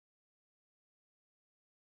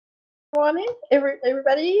Morning,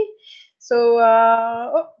 everybody. So,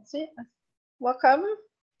 welcome.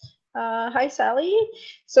 Hi, Sally.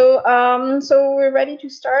 So we're ready to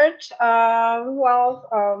start.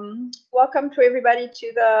 Welcome to everybody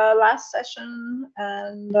to the last session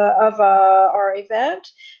of our event.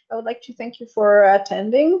 I would like to thank you for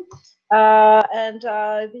attending.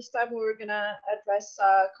 This time we're gonna address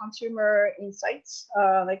consumer insights,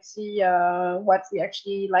 like see what we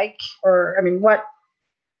actually like, or I mean, what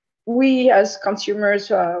we as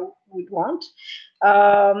consumers would want.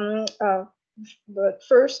 But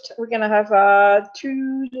first, we're going to have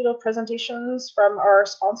two little presentations from our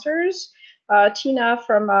sponsors. Tina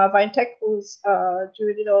from VineTech will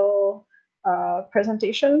do a little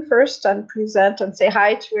presentation first and present and say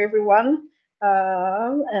hi to everyone.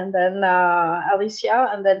 And then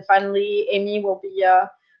Alicia, and then finally Amy will be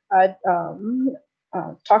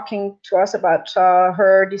talking to us about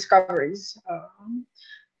her discoveries.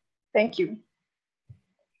 Thank you.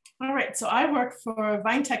 All right, so I work for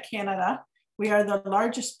VineTech Canada. We are the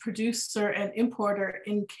largest producer and importer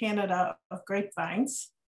in Canada of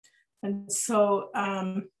grapevines. And so,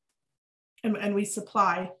 and we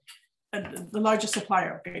supply the largest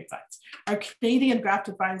supplier of grapevines. Our Canadian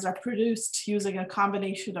grafted vines are produced using a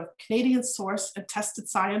combination of Canadian source and tested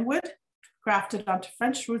scion wood, grafted onto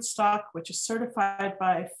French rootstock, which is certified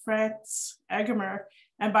by France, Agrimer,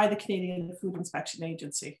 and by the Canadian Food Inspection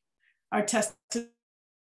Agency. Our tested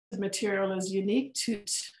material is unique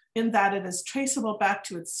in that it is traceable back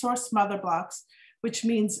to its source mother blocks, which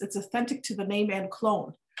means it's authentic to the name and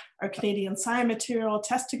clone. Our Canadian scion material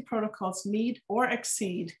testing protocols meet or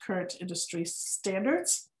exceed current industry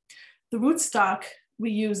standards. The rootstock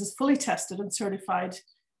we use is fully tested and certified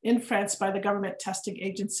in France by the government testing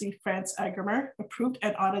agency, France Agrimer, approved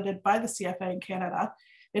and audited by the CFA in Canada.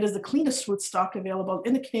 It is the cleanest rootstock available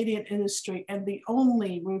in the Canadian industry and the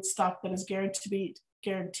only rootstock that is guaranteed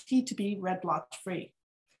to be red blotch free.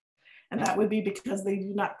 And that would be because they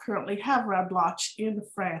do not currently have red blotch in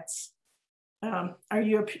France. Our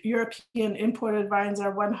European imported vines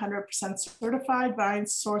are 100% certified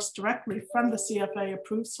vines sourced directly from the CFA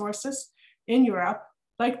approved sources in Europe.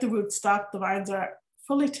 Like the rootstock, the vines are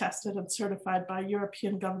fully tested and certified by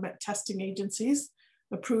European government testing agencies,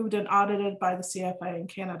 approved and audited by the CFA in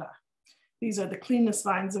Canada. These are the cleanest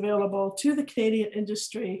vines available to the Canadian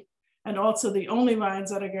industry, and also the only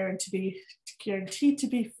vines that are guaranteed to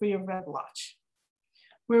be free of red blotch.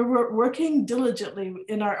 We're working diligently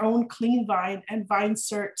in our own clean vine and vine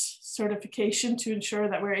certification to ensure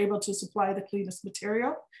that we're able to supply the cleanest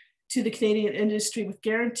material to the Canadian industry with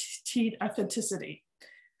guaranteed authenticity,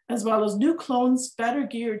 as well as new clones better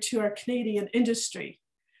geared to our Canadian industry.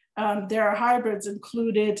 There are hybrids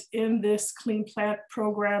included in this clean plant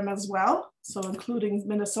program as well, so including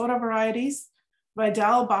Minnesota varieties,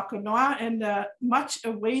 Vidal, Bacanois, and much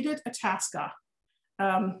awaited Itasca.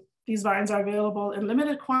 These vines are available in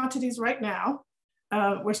limited quantities right now.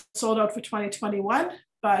 We're sold out for 2021,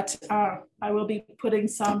 but I will be putting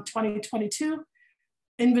some 2022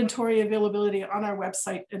 inventory availability on our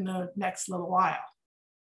website in the next little while.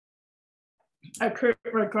 Our current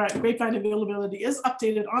grapevine availability is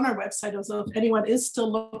updated on our website, so if anyone is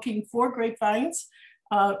still looking for grapevines,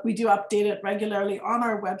 we do update it regularly on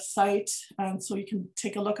our website, so you can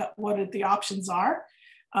take a look at what the options are.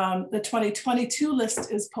 The 2022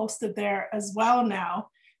 list is posted there as well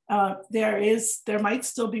now. There might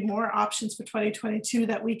still be more options for 2022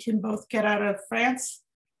 that we can both get out of France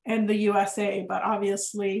and the USA, but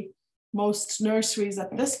obviously most nurseries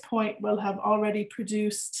at this point will have already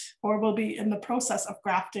produced or will be in the process of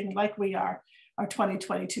grafting, like we are, our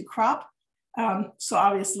 2022 crop. So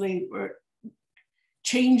obviously we're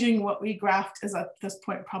changing what we graft is at this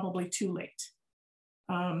point probably too late.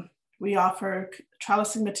 We offer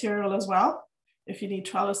trellising material as well. If you need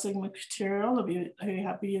trellising material,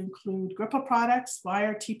 we include gripper products,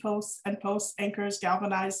 wire, T-posts, end posts, anchors,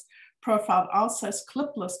 galvanized, profiled all-size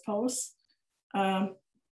clipless posts.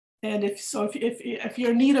 And if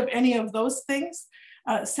you're in need of any of those things,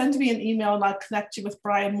 send me an email and I'll connect you with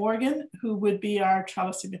Brian Morgan, who would be our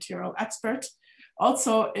trellising material expert.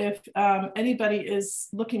 Also, if anybody is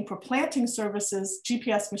looking for planting services,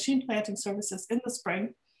 GPS machine planting services in the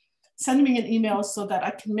spring, send me an email so that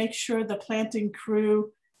I can make sure the planting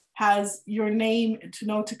crew has your name to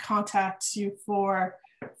know to contact you for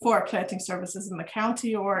planting services in the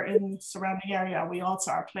county or in the surrounding area. We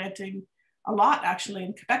also are planting a lot actually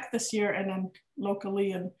in Quebec this year, and then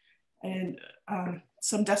locally and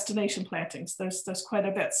some destination plantings. There's quite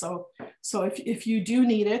a bit. So if you do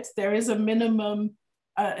need it, there is a minimum.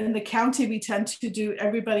 In the county, we tend to do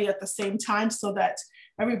everybody at the same time so that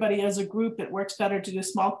everybody as a group, it works better to do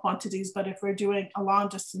small quantities, but if we're doing a long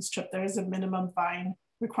distance trip, there is a minimum vine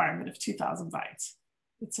requirement of 2,000 vines.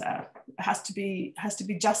 It has to be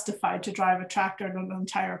justified to drive a tractor and an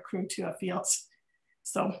entire crew to a field.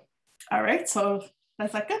 So, all right, so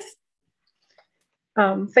is that good?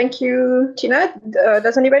 Thank you, Tina.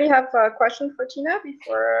 Does anybody have a question for Tina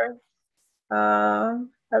before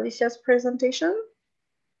Alicia's presentation?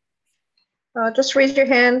 Just raise your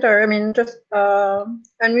hand, or just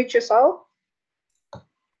unmute yourself.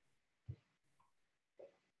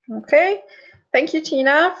 Okay, thank you,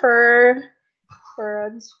 Tina, for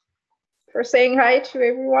saying hi to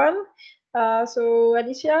everyone. So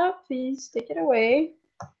Alicia, please take it away.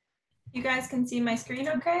 You guys can see my screen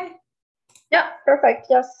okay? Yeah, perfect,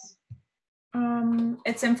 yes.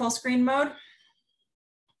 It's in full screen mode?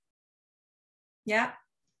 Yeah?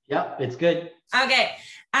 Yep, it's good. Okay.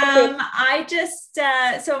 I just,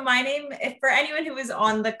 so my name, for anyone who was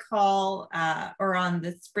on the call or on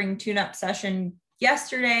the spring tune-up session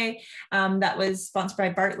yesterday, that was sponsored by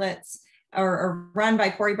Bartlett's or run by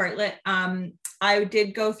Corey Bartlett. I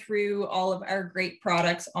did go through all of our great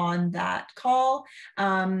products on that call.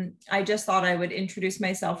 I just thought I would introduce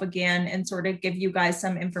myself again and sort of give you guys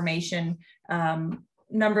some information,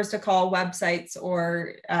 numbers to call, websites,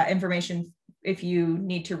 or information if you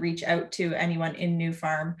need to reach out to anyone in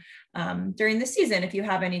Nufarm during the season, if you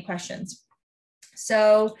have any questions.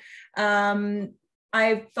 So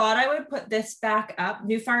I thought I would put this back up.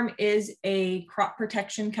 Nufarm is a crop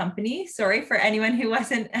protection company. Sorry for anyone who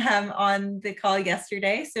wasn't on the call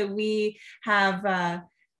yesterday. So we have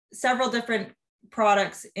several different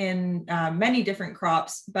products in many different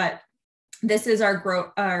crops, but this is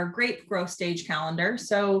our grape growth stage calendar.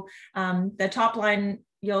 So the top line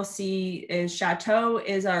you'll see is Chateau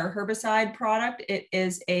is our herbicide product. It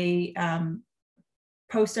is a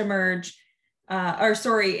post-emerge,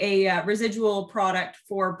 a residual product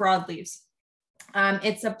for broadleaves.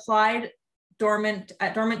 It's applied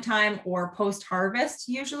at dormant time or post-harvest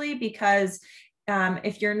usually, because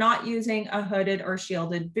if you're not using a hooded or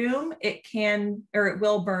shielded boom, it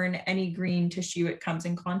will burn any green tissue it comes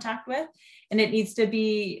in contact with. And it needs to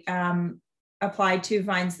be applied to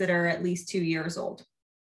vines that are at least 2 years old.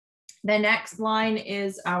 The next line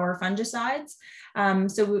is our fungicides.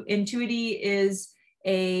 So Intuity is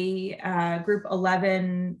a group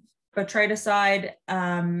 11 botryticide,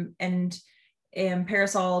 and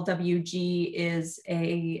Parasol WG is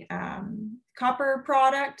a copper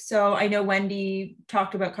product. So I know Wendy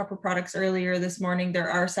talked about copper products earlier this morning. There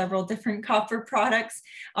are several different copper products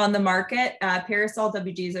on the market. Parasol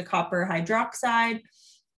WG is a copper hydroxide.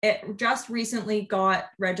 It just recently got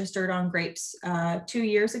registered on grapes 2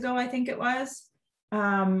 years ago, I think it was.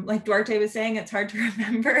 Like Duarte was saying, it's hard to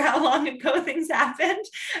remember how long ago things happened.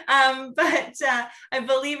 But I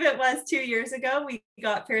believe it was 2 years ago, we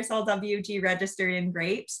got Parasol WG registered in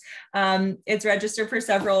grapes. It's registered for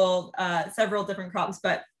several different crops,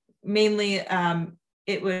 but mainly I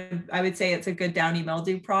would say it's a good downy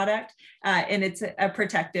mildew product, and it's a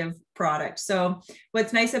protective product. So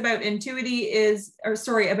what's nice about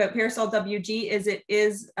about Parasol WG is it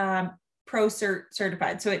is ProCert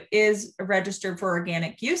certified. So it is registered for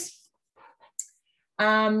organic use.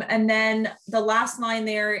 And then the last line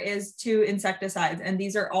there is 2 insecticides. And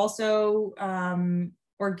these are also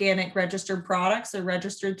organic registered products. They're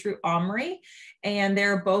registered through OMRI, and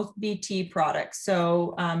they're both BT products.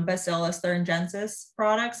 So Bacillus thuringiensis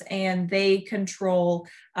products, and they control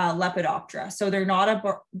Lepidoptera. So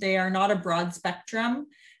they are not a broad spectrum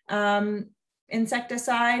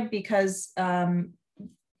insecticide because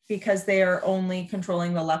they are only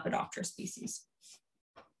controlling the Lepidoptera species.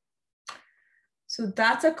 So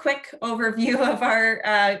that's a quick overview of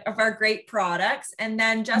our great products. And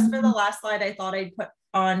then just for the last slide, I thought I'd put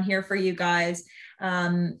on here for you guys.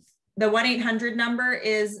 The 1-800 number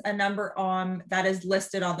is a number that is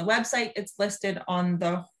listed on the website. It's listed on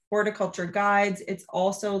the horticulture guides. It's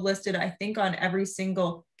also listed, I think, on every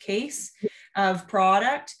single case of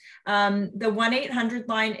product. The 1-800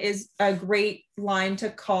 line is a great line to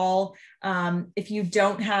call if you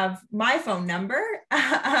don't have my phone number.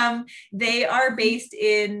 They are based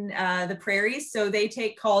in the prairies, so they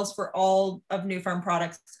take calls for all of Nufarm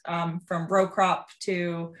products, from row crop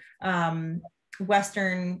to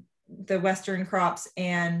the Western crops,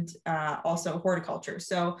 and also horticulture.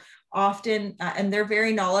 So often, and they're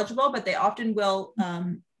very knowledgeable, but they often will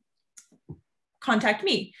contact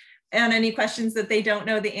me on any questions that they don't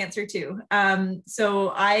know the answer to.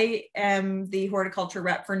 So I am the horticulture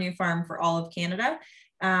rep for Nufarm for all of Canada.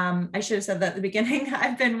 I should have said that at the beginning.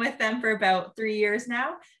 I've been with them for about 3 years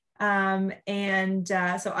now.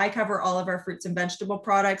 So I cover all of our fruits and vegetable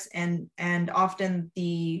products, and often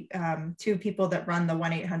the two people that run the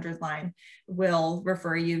 1-800 line will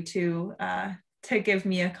refer you to give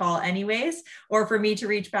me a call anyways, or for me to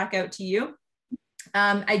reach back out to you.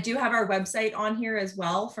 I do have our website on here as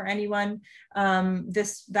well for anyone.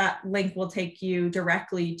 That link will take you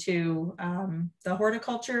directly to the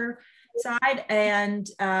horticulture side. And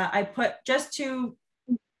I put just 2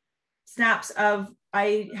 snaps of,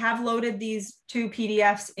 I have loaded these 2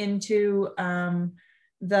 PDFs into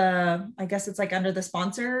I guess it's like under the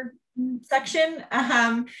sponsor section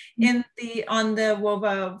on the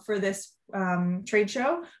WOVA for this trade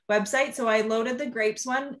show website. So I loaded the grapes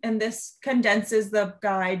one, and this condenses the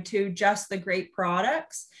guide to just the grape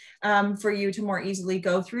products for you to more easily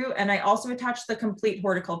go through. And I also attached the complete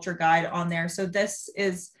horticulture guide on there. So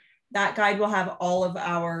that guide will have all of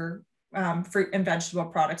our fruit and vegetable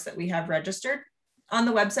products that we have registered. On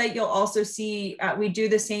the website, you'll also see we do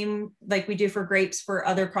the same like we do for grapes for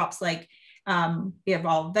other crops, like we have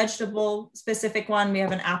all vegetable specific one, we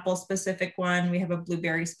have an apple specific one, we have a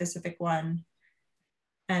blueberry specific one,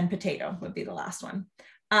 and potato would be the last one.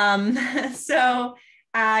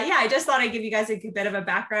 Yeah, I just thought I'd give you guys a bit of a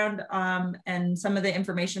background and some of the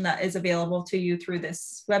information that is available to you through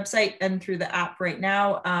this website and through the app right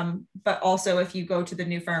now. But also if you go to the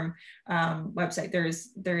Nufarm website,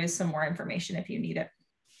 there is some more information if you need it.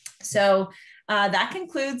 So that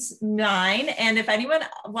concludes 9. And if anyone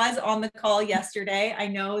was on the call yesterday, I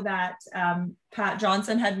know that Pat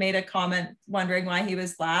Johnson had made a comment wondering why he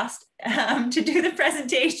was last to do the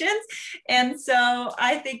presentations. And so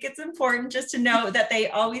I think it's important just to know that they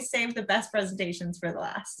always save the best presentations for the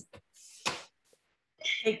last.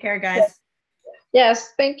 Take care, guys.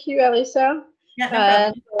 Yes, thank you, Alicia.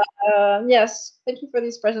 Yeah, no yes, thank you for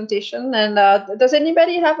this presentation. And does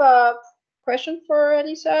anybody have a question for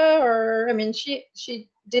Alicia? Or I mean, she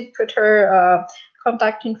did put her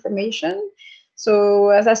contact information. So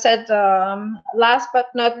as I said, last but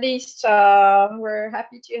not least, we're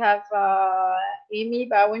happy to have Amy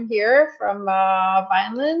Bowen here from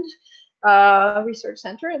Vineland Research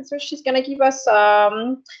Center, and so she's going to give us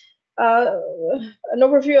an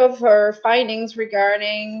overview of her findings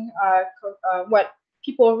regarding what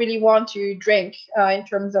people really want to drink in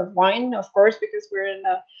terms of wine, of course, because we're in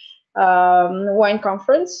a wine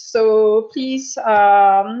conference. So please,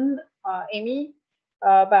 Amy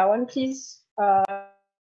Bowen, please.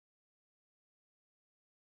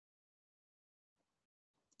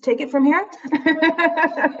 Take it from here.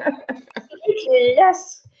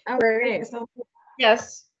 Yes. Okay. So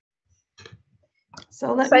yes.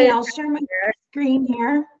 So I'll share my screen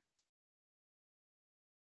here.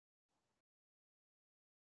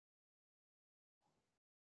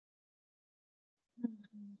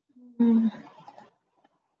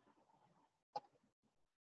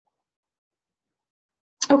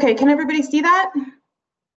 Okay, can everybody see that?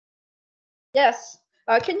 Yes.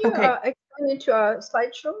 Can you explain it to a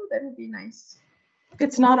slideshow? That would be nice.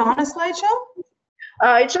 It's not on a slideshow?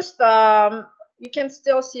 It's just you can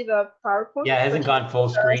still see the PowerPoint. Yeah, it hasn't gone full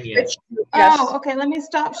screen yet. Yes. Oh, okay. Let me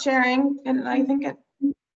stop sharing, and I think it.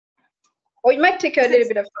 Oh, it might take a little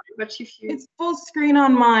bit of time, but if you. It's full screen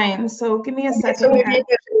on mine, so give me a second. So we need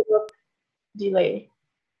a delay.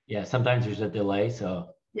 Yeah, sometimes there's a delay,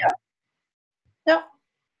 so. Yeah. Yeah.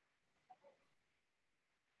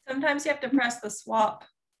 Sometimes you have to press the swap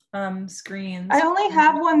screens. I only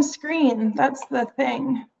have one screen. That's the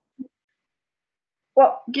thing.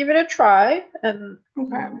 Well, give it a try, and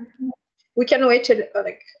okay. We can wait till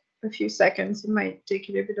like a few seconds. It might take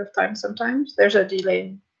a little bit of time sometimes. There's a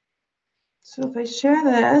delay. So if I share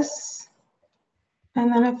this,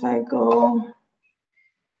 and then if I go,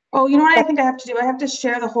 oh, you know what I think I have to do? I have to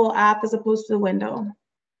share the whole app as opposed to the window.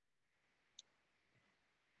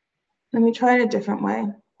 Let me try it a different way.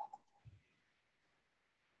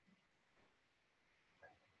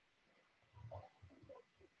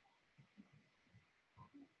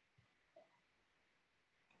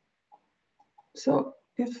 So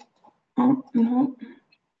if, oh, no.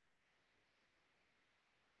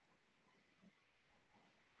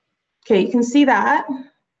 Okay, you can see that.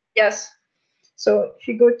 Yes. So if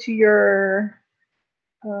you go to your,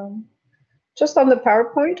 just on the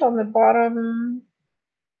PowerPoint on the bottom,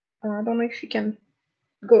 I don't know if you can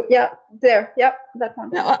go, yeah, there, yep, that one.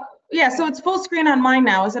 No, yeah, so it's full screen on mine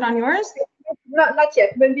now. Is it on yours? Not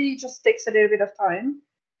yet. Maybe it just takes a little bit of time,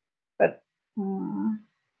 but.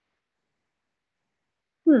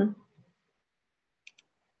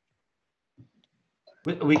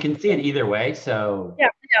 We can see it either way, so. Yeah,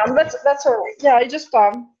 that's all right. Yeah, I just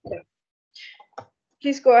yeah.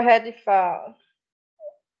 Please go ahead if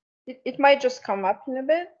It might just come up in a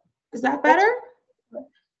bit. Is that better?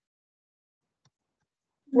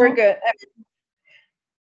 We're No. good.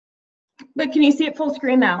 But can you see it full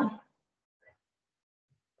screen now?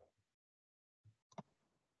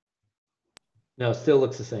 No, still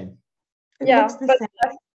looks the same. It Yeah, looks the but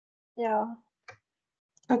same. yeah.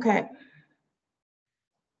 Okay.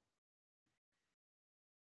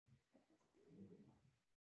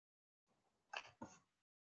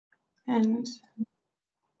 And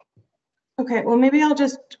okay, well, maybe I'll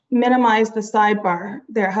just minimize the sidebar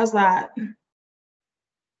there. How's that?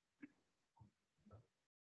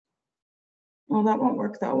 Well, that won't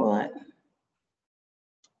work though, will it?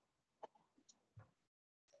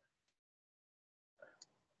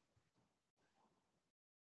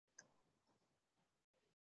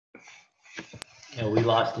 No, we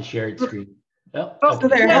lost the shared screen. Oh, Oh, So okay,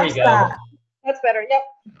 there, there how's you go. that? That's better. Yep.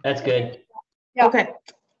 That's good. Yeah. Okay,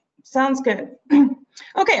 sounds good.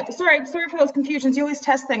 Okay, sorry for those confusions. You always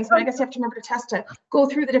test things, but I guess you have to remember to test to go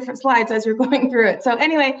through the different slides as you're going through it. So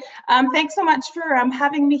anyway, thanks so much for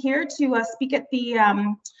having me here to speak at the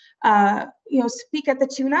speak at the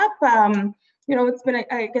tune-up. It's been,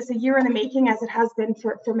 I guess, a year in the making, as it has been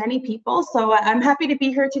for many people. So I'm happy to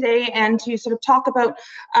be here today and to sort of talk about,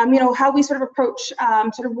 how we sort of approach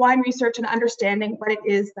sort of wine research and understanding what it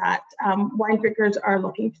is that wine drinkers are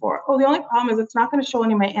looking for. Oh, the only problem is it's not going to show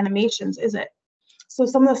any of my animations, is it? So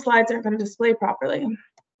some of the slides aren't going to display properly.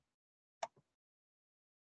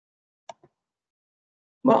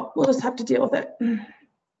 Well, we'll just have to deal with it.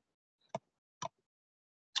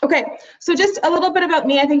 Okay, so just a little bit about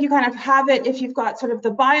me. I think you kind of have it if you've got sort of the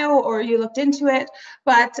bio or you looked into it.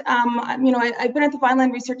 But I've been at the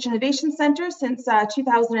Vineland Research Innovation Center since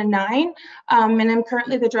 2009, and I'm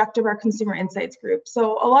currently the director of our Consumer Insights group.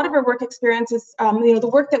 So a lot of our work experiences, the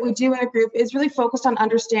work that we do in a group is really focused on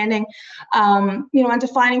understanding, and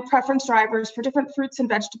defining preference drivers for different fruits and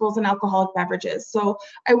vegetables and alcoholic beverages. So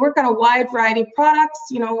I work on a wide variety of products.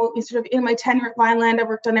 Sort of in my tenure at Vineland, I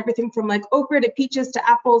worked on everything from like okra to peaches to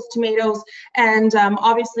apples, tomatoes, and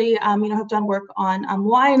obviously, have done work on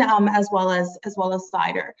wine as well as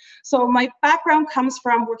cider. So my background comes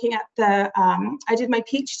from working at I did my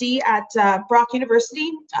PhD at Brock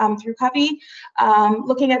University through Covey,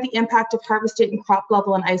 looking at the impact of harvest date and crop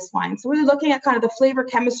level in ice wine. So really looking at kind of the flavor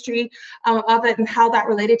chemistry of it and how that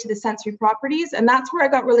related to the sensory properties. And that's where I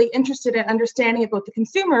got really interested in understanding about the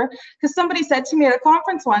consumer, because somebody said to me at a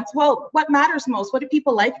conference once, well, what matters most? What do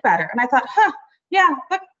people like better? And I thought, yeah,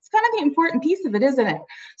 that's kind of the important piece of it, isn't it?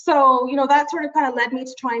 So, that sort of kind of led me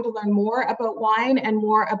to trying to learn more about wine and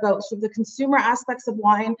more about sort of the consumer aspects of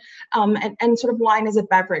wine and sort of wine as a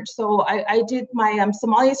beverage. So I did my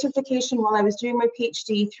sommelier certification while I was doing my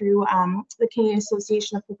PhD through the Canadian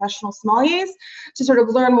Association of Professional Sommeliers to sort of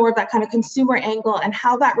learn more of that kind of consumer angle and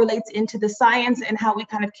how that relates into the science and how we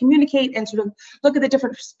kind of communicate and sort of look at the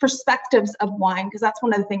different perspectives of wine, because that's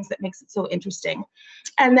one of the things that makes it so interesting.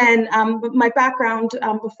 And then my background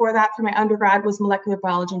before that for my undergrad was molecular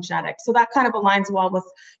biology and genetics. So that kind of aligns well with,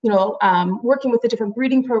 working with the different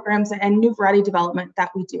breeding programs and new variety development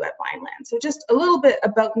that we do at Vineland. So just a little bit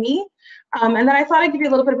about me. And then I thought I'd give you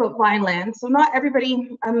a little bit about Vineland. So not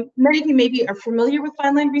everybody, many of you maybe are familiar with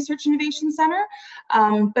Vineland Research Innovation Center,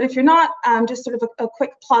 but if you're not, just sort of a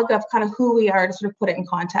quick plug of kind of who we are to sort of put it in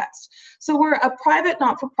context. So we're a private,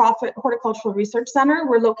 not-for-profit horticultural research center.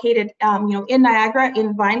 We're located, in Niagara,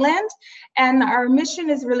 in Vineland, and our mission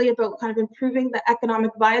is really about kind of improving the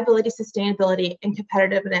economic viability, sustainability, and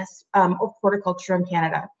competitiveness of horticulture in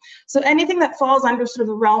Canada. So anything that falls under sort of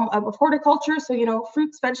the realm of horticulture, so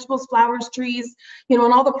fruits, vegetables, flowers, trees, and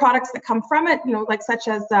all the products that come from it, like such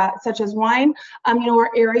as wine, are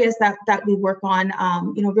areas that we work on,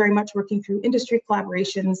 very much working through industry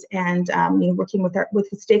collaborations and working with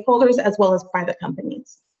stakeholders as well as private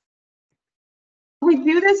companies. We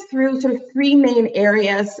do this through sort of three main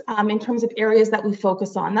areas in terms of areas that we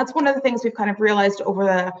focus on. That's one of the things we've kind of realized over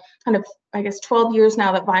the kind of, 12 years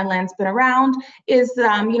now that Vineland's been around is,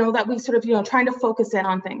 that we sort of, trying to focus in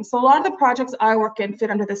on things. So a lot of the projects I work in fit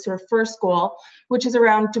under this sort of first goal, which is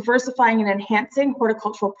around diversifying and enhancing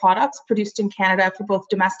horticultural products produced in Canada for both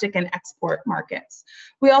domestic and export markets.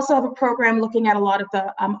 We also have a program looking at a lot of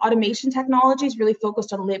the automation technologies, really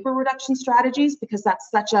focused on labor reduction strategies, because that's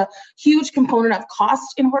such a huge component of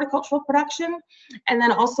cost in horticultural production. And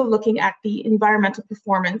then also looking at the environmental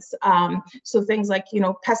performance. So things like,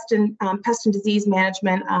 pest and disease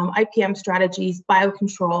management, IPM strategies,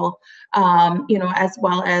 biocontrol, as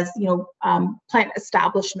well as, plant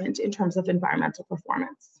establishment in terms of environmental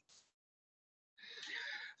performance.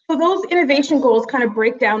 So those innovation goals kind of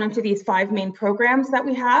break down into these 5 main programs that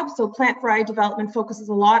we have. So plant variety development focuses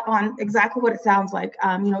a lot on exactly what it sounds like,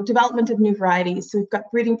 development of new varieties. So we've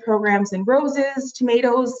got breeding programs in roses,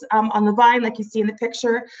 tomatoes on the vine, like you see in the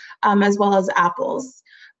picture, as well as apples.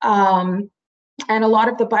 And a lot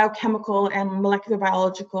of the biochemical and molecular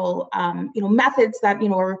biological, methods that,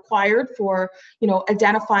 are required for,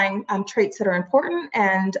 identifying traits that are important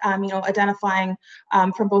and, identifying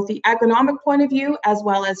from both the agronomic point of view as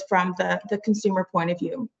well as from the consumer point of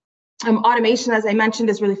view. Automation, as I mentioned,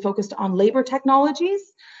 is really focused on labor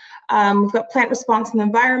technologies. We've got plant response in the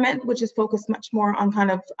environment, which is focused much more on kind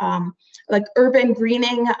of like urban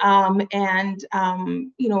greening and,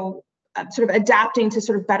 sort of adapting to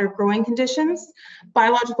sort of better growing conditions.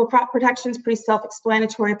 Biological crop protection is pretty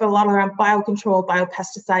self-explanatory, but a lot around biocontrol,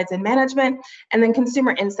 biopesticides, and management. And then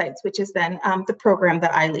consumer insights, which is then the program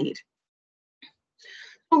that I lead.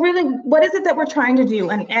 So really, what is it that we're trying to do?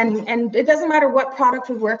 And it doesn't matter what product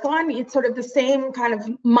we work on, it's sort of the same kind of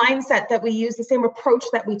mindset that we use, the same approach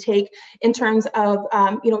that we take in terms of,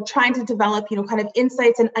 trying to develop, kind of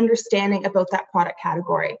insights and understanding about that product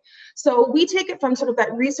category. So we take it from sort of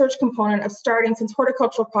that research component of starting, since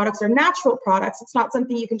horticultural products are natural products, it's not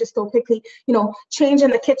something you can just go quickly, change in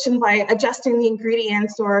the kitchen by adjusting the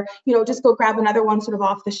ingredients or, just go grab another one sort of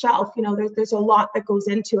off the shelf. There's a lot that goes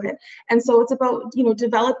into it. And so it's about,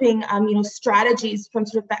 developing, strategies from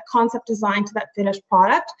sort of that concept design to that finished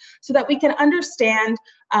product so that we can understand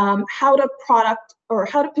how to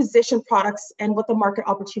position products and what the market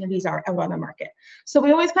opportunities are out on the market. So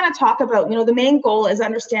we always kind of talk about, the main goal is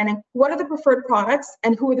understanding what are the preferred products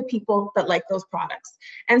and who are the people that like those products.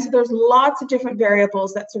 And so there's lots of different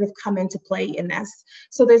variables that sort of come into play in this.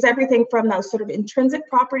 So there's everything from those sort of intrinsic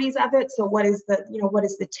properties of it. So what is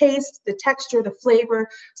the taste, the texture, the flavor.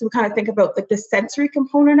 So we kind of think about like the sensory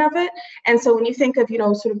component of it. And so when you think of,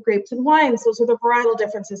 sort of grapes and wines, those are the varietal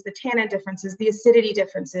differences, the tannin differences, the acidity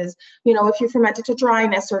differences, if you're fermented to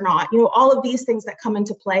dryness or not, all of these things that come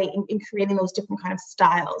into play in creating those different kind of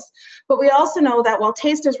styles. But we also know that while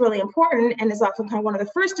taste is really important and is often kind of one of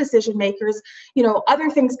the first decision makers,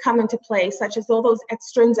 other things come into play, such as all those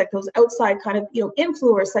extrinsic, those outside kind of,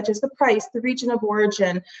 influencers, such as the price, the region of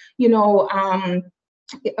origin,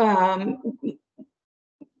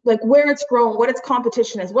 like where it's grown, what its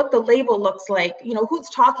competition is, what the label looks like, who's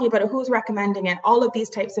talking about it, who's recommending it, all of these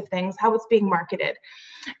types of things, how it's being marketed.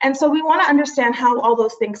 And so we want to understand how all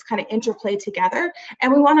those things kind of interplay together,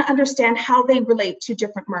 and we want to understand how they relate to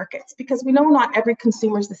different markets, because we know not every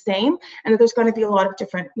consumer is the same, and that there's going to be a lot of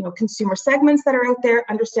different, consumer segments that are out there.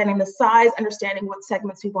 Understanding the size, understanding what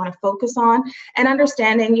segments we want to focus on, and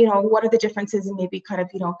understanding, what are the differences in maybe kind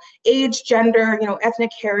of, age, gender,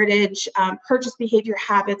 ethnic heritage, purchase behavior,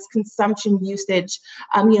 habits, consumption, usage,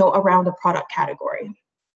 around a product category.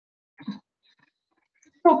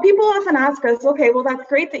 So people often ask us, okay, well, that's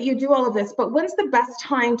great that you do all of this, but when's the best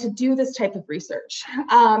time to do this type of research?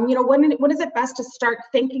 When is it best to start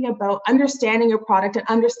thinking about understanding your product and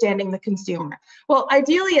understanding the consumer? Well,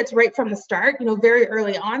 ideally, it's right from the start, very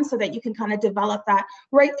early on, so that you can kind of develop that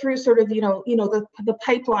right through sort of, the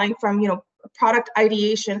pipeline from, product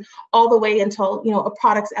ideation all the way until a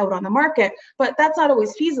product's out on the market. But that's not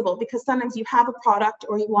always feasible, because sometimes you have a product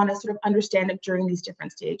or you want to sort of understand it during these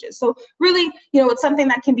different stages. So really, it's something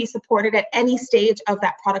that can be supported at any stage of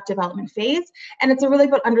that product development phase. And it's really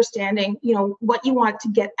about understanding, what you want to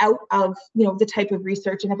get out of, the type of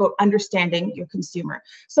research, and about understanding your consumer.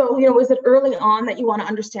 So, is it early on that you want to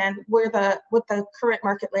understand what the current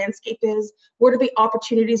market landscape is? What are the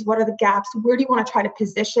opportunities? What are the gaps? Where do you want to try to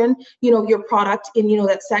position, your product in,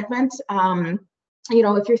 that segment?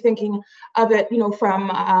 If you're thinking of it,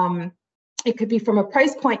 from it could be from a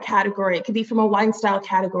price point category, it could be from a wine style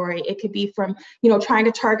category, it could be from, trying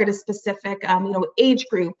to target a specific, age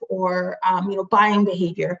group or, buying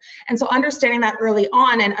behavior. And so understanding that early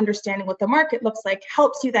on and understanding what the market looks like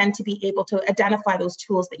helps you then to be able to identify those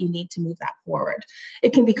tools that you need to move that forward.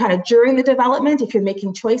 It can be kind of during the development, if you're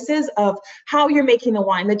making choices of how you're making the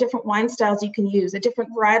wine, the different wine styles you can use, a different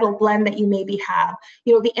varietal blend that you maybe have,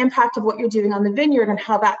 the impact of what you're doing on the vineyard and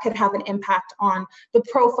how that could have an impact on the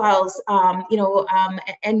profiles,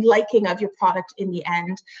 and liking of your product in the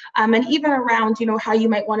end. And even around, how you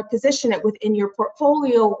might want to position it within your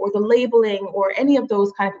portfolio, or the labeling, or any of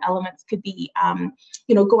those kind of elements could be,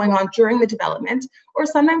 going on during the development. or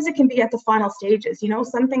sometimes it can be at the final stages. You know,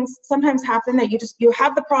 some things sometimes happen that you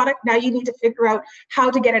have the product, now you need to figure out how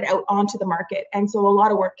to get it out onto the market. And so a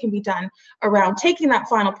lot of work can be done around taking that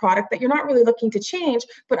final product that you're not really looking to change,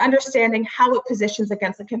 but understanding how it positions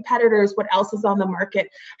against the competitors, what else is on the market,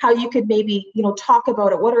 how you could maybe, you know, talk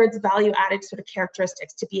about it, what are its value added sort of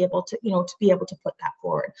characteristics to be able to, you know, to be able to put that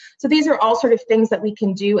forward. So these are all sort of things that we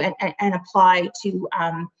can do and apply to,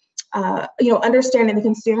 you know, understanding the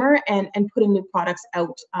consumer and putting new products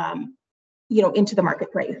out, you know, into the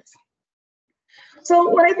marketplace.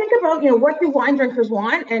 So when I think about, you know, what do wine drinkers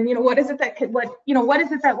want, and, you know, what is it that what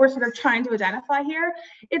is it that we're sort of trying to identify here?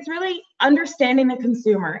 It's really understanding the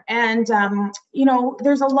consumer. And, you know,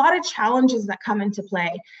 there's a lot of challenges that come into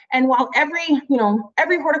play. And while every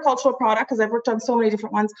horticultural product, because I've worked on so many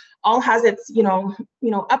different ones, all has its, you know,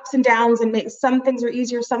 ups and downs, and some things are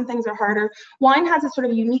easier, some things are harder. Wine has a sort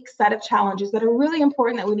of unique set of challenges that are really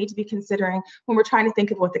important that we need to be considering when we're trying to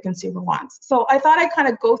think of what the consumer wants. So I thought I'd kind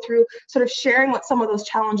of go through sort of sharing what some of those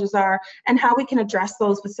challenges are and how we can address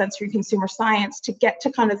those with sensory consumer science to get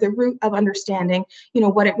to kind of the root of understanding, you know,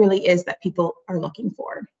 what it really is that people are looking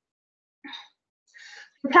for.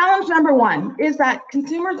 Challenge number one is that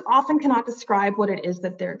consumers often cannot describe what it is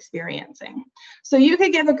that they're experiencing. So you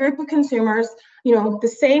could give a group of consumers, you know, the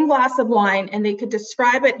same glass of wine, and they could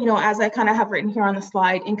describe it, you know, as I kind of have written here on the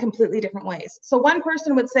slide, in completely different ways. So one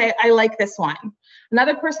person would say, I like this wine.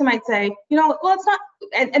 Another person might say, you know, well, it's not,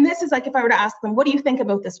 and this is like if I were to ask them, what do you think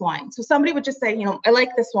about this wine? So somebody would just say, you know, I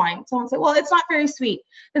like this wine. Someone would say, well, it's not very sweet.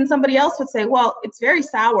 Then somebody else would say, well, it's very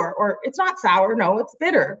sour, or it's not sour, no, it's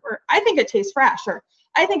bitter, or I think it tastes fresh, or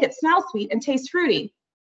I think it smells sweet and tastes fruity.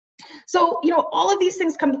 So, you know, all of these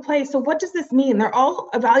things come to play. So what does this mean? They're all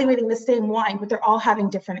evaluating the same wine, but they're all having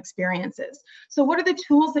different experiences. So what are the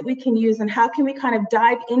tools that we can use, and how can we kind of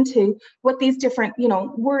dive into what these different, you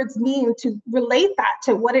know, words mean to relate that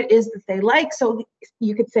to what it is that they like? So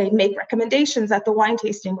you could say, make recommendations at the wine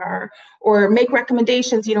tasting bar, or make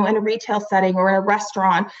recommendations, you know, in a retail setting or in a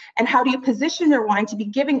restaurant. And how do you position your wine to be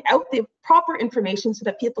giving out the proper information so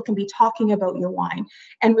that people can be talking about your wine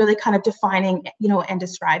and really kind of defining, you know, and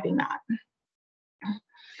describing that.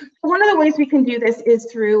 One of the ways we can do this is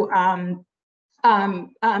through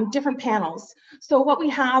different panels. So what we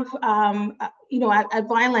have, you know, at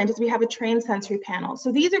Vineland is we have a trained sensory panel. So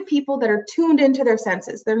these are people that are tuned into their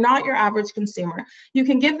senses. They're not your average consumer. You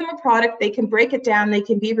can give them a product, they can break it down, they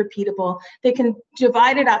can be repeatable, they can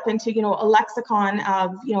divide it up into, you know, a lexicon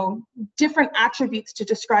of, you know, different attributes to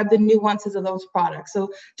describe the nuances of those products.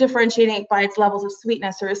 So differentiating it by its levels of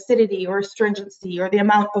sweetness or acidity or astringency, or the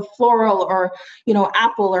amount of floral or, you know,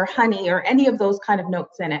 apple or honey, or any of those kind of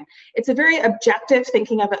notes in it. It's a very objective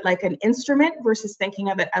thinking of it like an instrument versus thinking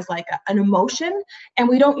of it as like an emotion. And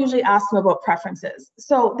we don't usually ask them about preferences.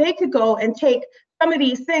 So they could go and take some of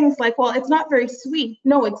these things like, well, it's not very sweet,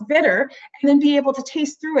 no, it's bitter, and then be able to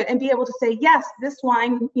taste through it and be able to say, yes, this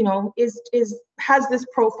wine, you know, has this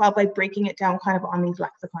profile by breaking it down kind of on these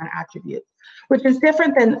lexicon attributes, which is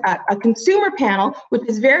different than a consumer panel, which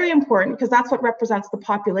is very important because that's what represents the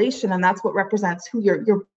population, and that's what represents who your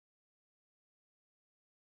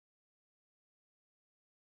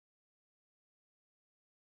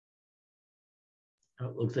Oh,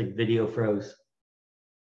 it looks like video froze.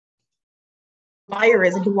 buyer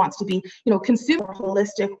is and who wants to be, you know, consumer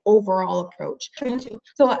holistic overall approach.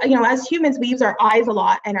 So, you know, as humans, we use our eyes a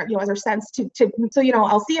lot and our, you know, as our sense to, so, you know,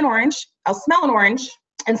 I'll see an orange, I'll smell an orange,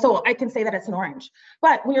 and so I can say that it's an orange.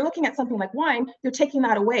 But when you're looking at something like wine, you're taking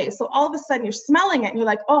that away. So all of a sudden you're smelling it and you're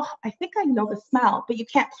like, oh, I think I know the smell, but you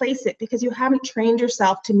can't place it because you haven't trained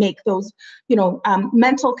yourself to make those, you know,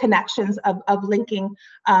 mental connections of linking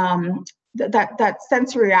that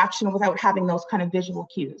sensory reaction without having those kind of visual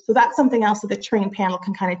cues. So that's something else that the trained panel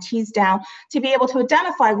can kind of tease down to be able to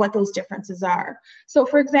identify what those differences are. So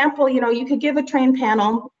for example, you know, you could give a trained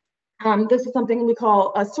panel, this is something we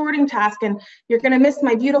call a sorting task, and you're going to miss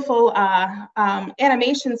my beautiful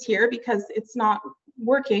animations here because it's not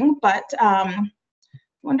working, but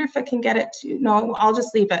wonder if I can get it to, no, I'll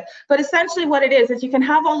just leave it. But essentially what it is you can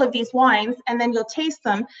have all of these wines and then you'll taste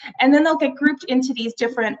them and then they'll get grouped into these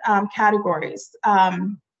different categories. I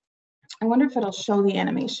wonder if it'll show the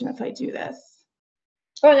animation if I do this.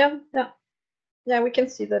 Oh yeah, yeah. Yeah, we can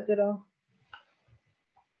see that little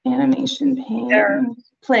animation pane, there.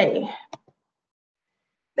 Play.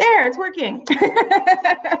 There, it's working.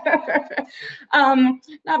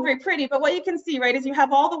 Not very pretty, but what you can see, right, is you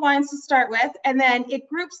have all the wines to start with, and then it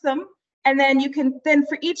groups them, and then you can, then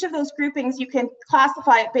for each of those groupings, you can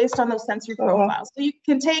classify it based on those sensory profiles. So you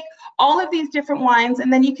can take all of these different wines,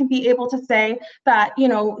 and then you can be able to say that, you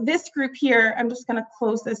know, this group here, I'm just going to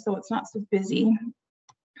close this so it's not so busy.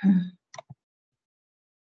 Let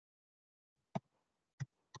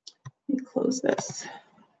me close this.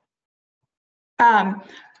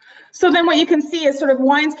 So then what you can see is sort of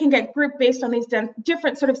wines can get grouped based on these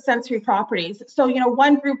different sort of sensory properties. So,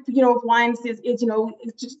 one group, of wines is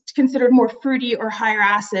just considered more fruity or higher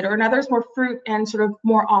acid, or another is more fruit and sort of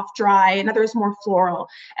more off dry, another is more floral.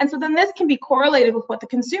 And so then this can be correlated with what the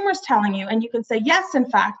consumer is telling you. And you can say, yes, in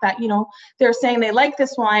fact, that, they're saying they like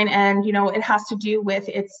this wine and, it has to do with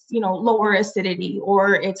its, lower acidity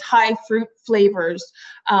or its high fruit flavors,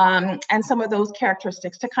 and some of those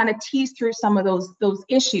characteristics to kind of tease through some of those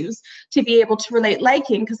issues to be able to relate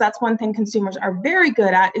liking, because that's one thing consumers are very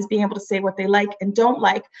good at, is being able to say what they like and don't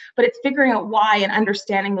like, but it's figuring out why and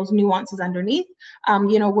understanding those nuances underneath,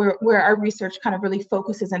 where our research kind of really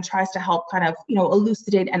focuses and tries to help kind of,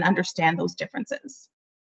 elucidate and understand those differences.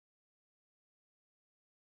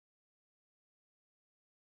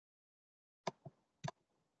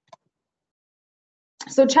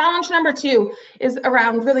 So challenge number 2 is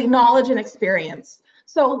around really knowledge and experience.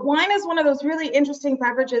 So wine is one of those really interesting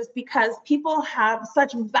beverages because people have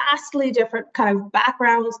such vastly different kind of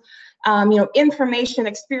backgrounds, information,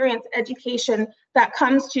 experience, education that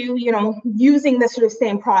comes to, using this sort of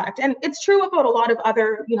same product. And it's true about a lot of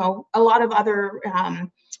other,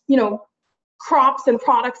 crops and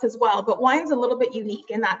products as well, but wine's a little bit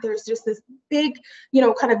unique in that there's just this big,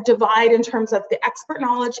 kind of divide in terms of the expert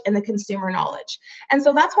knowledge and the consumer knowledge. And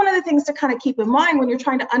so that's one of the things to kind of keep in mind when you're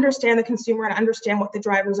trying to understand the consumer and understand what the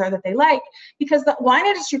drivers are that they like, because the wine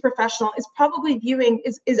industry professional is probably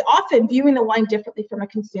is often viewing the wine differently from a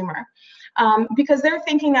consumer. Because they're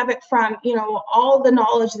thinking of it from, all the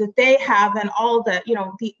knowledge that they have and all the,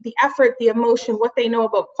 the effort, the emotion, what they know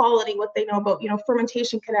about quality, what they know about,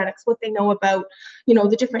 fermentation kinetics, what they know about,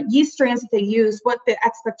 the different yeast strains that they use, what the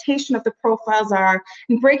expectation of the profiles are,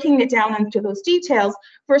 and breaking it down into those details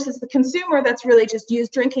versus the consumer that's really just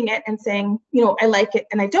drinking it and saying, I like it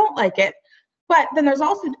and I don't like it. But then there's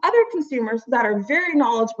also other consumers that are very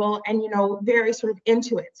knowledgeable and, very sort of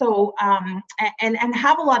into it. So, and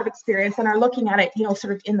have a lot of experience and are looking at it,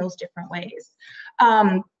 sort of in those different ways.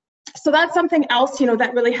 So that's something else,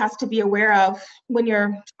 that really has to be aware of when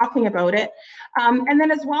you're talking about it. And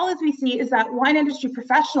then as well as we see is that wine industry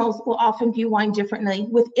professionals will often view wine differently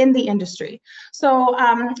within the industry. So,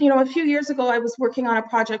 a few years ago, I was working on a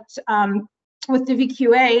project with the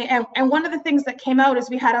VQA, and one of the things that came out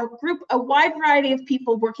is we had a wide variety of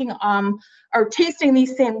people working or tasting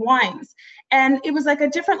these same wines, and it was like a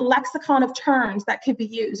different lexicon of terms that could be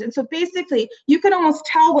used. And so basically you could almost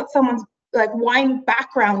tell what someone's wine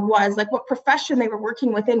background was, what profession they were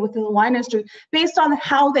working within the wine industry, based on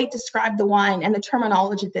how they described the wine and the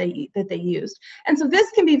terminology that they used. And so this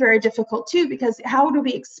can be very difficult too, because how do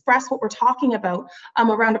we express what we're talking about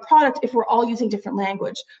around a product if we're all using different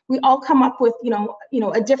language? We all come up with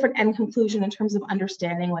a different end conclusion in terms of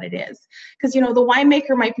understanding what it is, because the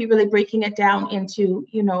winemaker might be really breaking it down into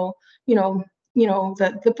the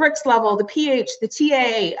Brix level, the pH, the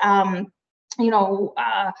TA,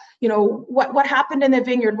 what happened in the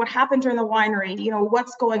vineyard, what happened during the winery,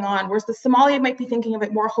 what's going on, whereas the sommelier might be thinking of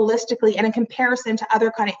it more holistically and in comparison to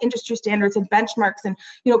other kind of industry standards and benchmarks and,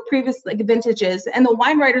 previous vintages. And the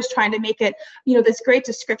wine writer's trying to make it, this great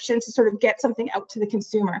description to sort of get something out to the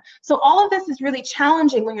consumer. So all of this is really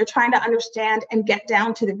challenging when you're trying to understand and get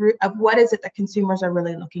down to the root of what is it that consumers are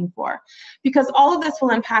really looking for, because all of this will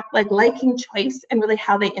impact liking, choice, and really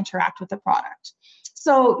how they interact with the product.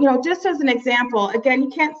 So, just as an example, again, you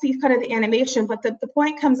can't see kind of the animation, but the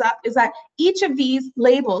point comes up is that each of these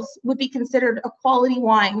labels would be considered a quality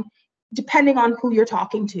wine depending on who you're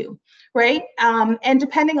talking to, right? And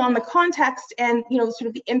depending on the context and, sort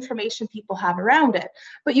of the information people have around it.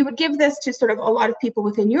 But you would give this to sort of a lot of people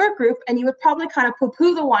within your group, and you would probably kind of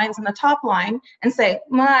poo-poo the wines on the top line and say,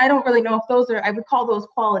 I don't really know if those are, I would call those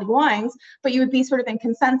quality wines, but you would be sort of in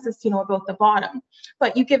consensus, about the bottom.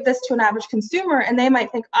 But you give this to an average consumer and they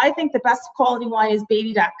might think, I think the best quality wine is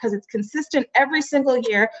Baby Duck because it's consistent every single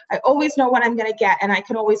year. I always know what I'm going to get and I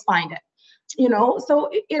can always find it. So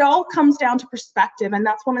it all comes down to perspective, and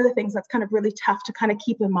that's one of the things that's kind of really tough to kind of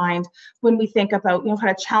keep in mind when we think about, kind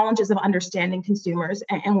of challenges of understanding consumers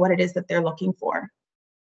and what it is that they're looking for.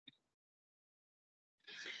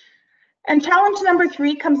 And challenge number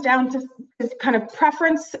 3 comes down to this kind of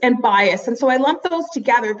preference and bias. And so I lump those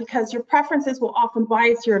together because your preferences will often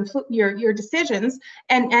bias your decisions,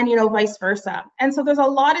 and you know, vice versa. And so there's a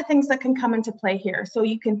lot of things that can come into play here. So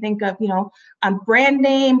you can think of, you know, brand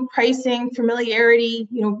name, pricing, familiarity,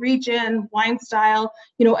 you know, region, wine style,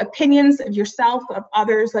 you know, opinions of yourself, of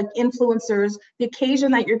others, like influencers, the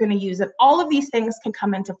occasion that you're going to use it. All of these things can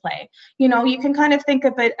come into play. You know, you can kind of think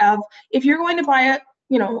of it of, if you're going to buy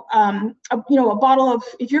a bottle of,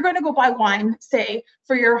 if you're going to go buy wine, say,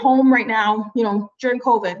 for your home right now, you know, during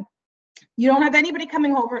COVID, you don't have anybody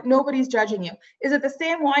coming over, nobody's judging you. Is it the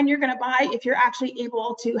same wine you're going to buy if you're actually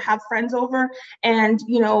able to have friends over and,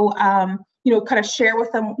 kind of share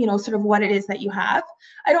with them, you know, sort of what it is that you have?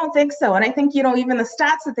 I don't think so. And I think, you know, even the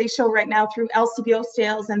stats that they show right now through LCBO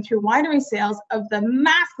sales and through winery sales of the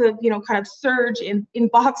massive, you know, kind of surge in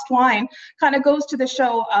boxed wine kind of goes to the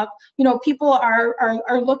show of, you know, people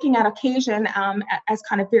are looking at occasion as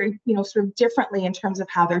kind of very, you know, sort of differently in terms of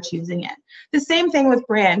how they're choosing it. The same thing with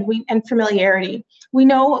brand and familiarity. We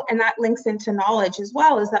know, and that links into knowledge as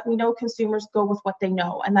well, is that we know consumers go with what they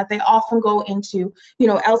know, and that they often go into, you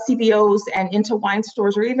know, LCBOs and into wine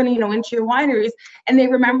stores, or even, you know, into your wineries, and they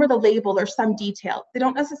remember the label or some detail. They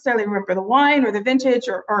don't necessarily remember the wine or the vintage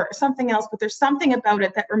or something else, but there's something about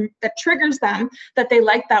it that triggers them, that they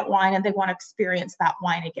like that wine and they want to experience that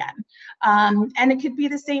wine again. And it could be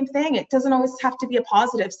the same thing. It doesn't always have to be a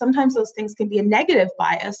positive. Sometimes those things can be a negative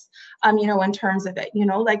bias, you know, in terms of it. You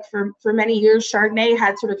know, like for many years, Chardonnay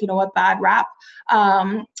had sort of, you know, a bad rap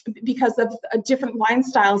because of different wine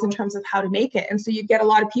styles in terms of how to make it. And so you get a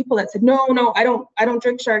lot of people that said, no, I don't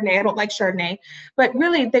drink Chardonnay. I don't like Chardonnay. But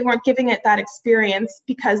really, they weren't giving it that experience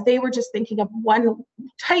because they were just thinking of one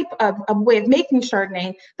type of way of making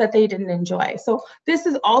Chardonnay that they didn't enjoy. So this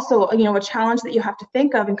is also, you know, a challenge that you have to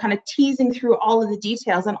think of and kind of teasing through all of the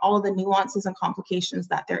details and all of the nuances and complications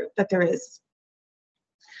that there is.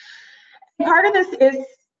 Part of this is,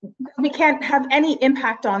 we can't have any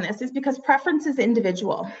impact on this, is because preference is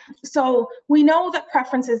individual. So we know that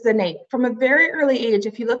preference is innate from a very early age.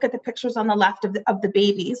 If you look at the pictures on the left of the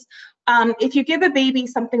babies, if you give a baby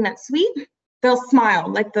something that's sweet, they'll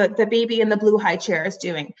smile, like the baby in the blue high chair is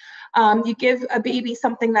doing. You give a baby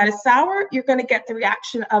something that is sour, you're going to get the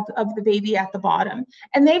reaction of the baby at the bottom.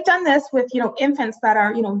 And they've done this with, you know, infants that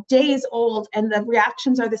are, you know, days old, and the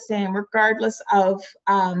reactions are the same regardless of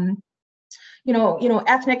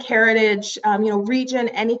ethnic heritage, region,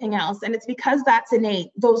 anything else. And it's because that's innate.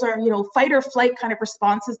 Those are, fight or flight kind of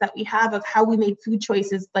responses that we have of how we made food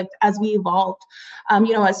choices, like as we evolved,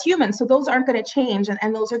 as humans. So those aren't going to change.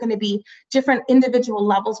 And those are going to be different individual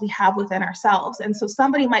levels we have within ourselves. And so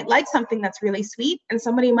somebody might like something that's really sweet, and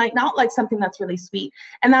somebody might not like something that's really sweet.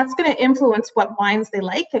 And that's going to influence what wines they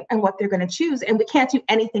like and what they're going to choose. And we can't do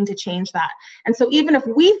anything to change that. And so even if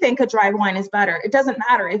we think a dry wine is better, it doesn't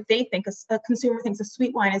matter if they think a consumer thinks a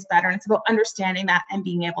sweet wine is better. And it's about understanding that and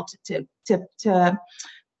being able to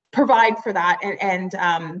provide for that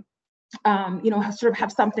and sort of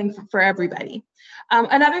have something for everybody.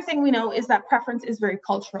 Another thing we know is that preference is very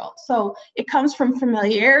cultural. So it comes from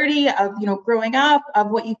familiarity of, growing up,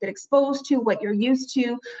 of what you've been exposed to, what you're used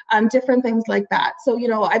to, different things like that. So,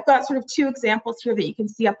 I've got sort of two examples here that you can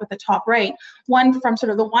see up at the top right. One from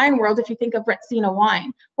sort of the wine world, if you think of Retsina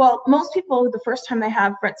wine. Well, most people, the first time they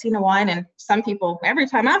have Retsina wine, and some people every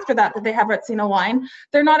time after that they have Retsina wine,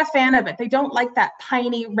 they're not a fan of it. They don't like that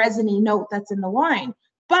piney, resiny note that's in the wine.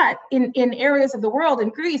 But in areas of the world, in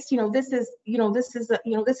Greece, this is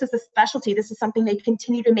a specialty. This is something they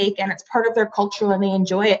continue to make, and it's part of their culture, and they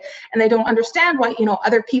enjoy it. And they don't understand why,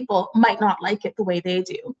 other people might not like it the way they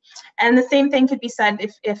do. And the same thing could be said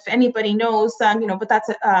if anybody knows, but that's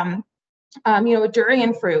a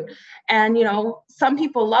durian fruit. And, some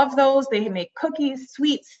people love those. They make cookies,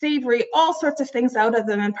 sweet, savory, all sorts of things out of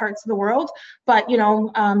them in parts of the world. But,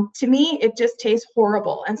 to me, it just tastes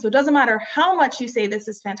horrible. And so it doesn't matter how much you say this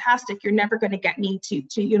is fantastic, you're never going to get me to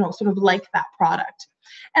sort of like that product.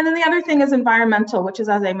 And then the other thing is environmental, which is,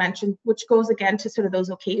 as I mentioned, which goes again to sort of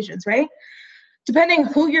those occasions, right? Depending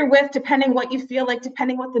who you're with, depending what you feel like,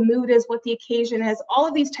 depending what the mood is, what the occasion is, all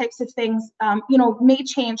of these types of things, may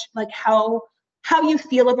change like how you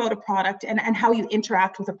feel about a product and how you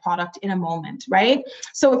interact with a product in a moment, right?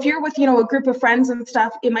 So if you're with, a group of friends and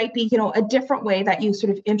stuff, it might be, a different way that you sort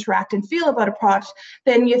of interact and feel about a product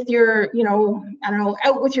than if you're,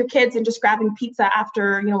 out with your kids and just grabbing pizza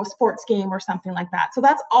after, a sports game or something like that. So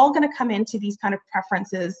that's all going to come into these kind of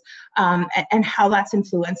preferences and how that's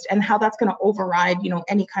influenced and how that's going to override,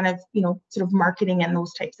 any kind of, sort of marketing and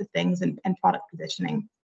those types of things and product positioning.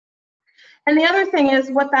 And the other thing is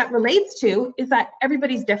what that relates to is that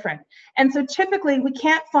everybody's different. And so typically we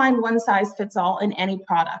can't find one size fits all in any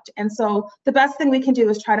product. And so the best thing we can do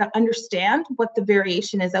is try to understand what the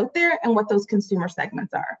variation is out there and what those consumer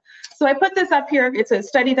segments are. So I put this up here. It's a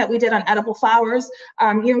study that we did on edible flowers,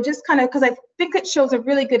 you know, just kind of because I think it shows a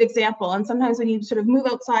really good example. And sometimes when you sort of move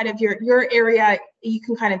outside of your area, you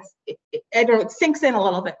can kind of, I don't know, it sinks in a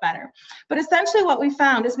little bit better. But essentially what we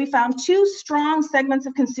found is we found two strong segments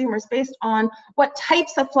of consumers based on what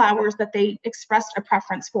types of flowers that they expressed a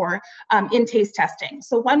preference for in taste testing.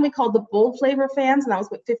 So one we called the bold flavor fans, and that was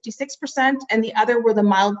what 56%, and the other were the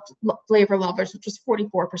mild flavor lovers, which was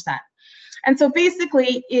 44%. And so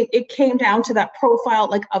basically it came down to that profile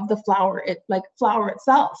like of the flower, flower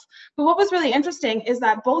itself. But what was really interesting is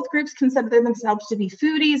that both groups considered themselves to be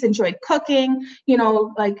foodies, enjoyed cooking, you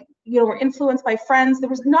know, were influenced by friends. There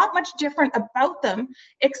was not much different about them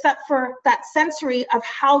except for that sensory of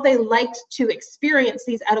how they liked to experience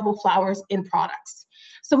these edible flowers in products.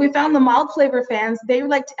 So we found the mild flavor fans, they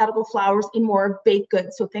liked edible flowers in more baked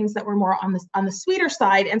goods, so things that were more on the sweeter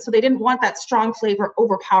side, and so they didn't want that strong flavor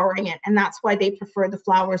overpowering it, and that's why they preferred the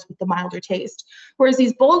flowers with the milder taste. Whereas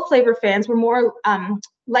these bold flavor fans were more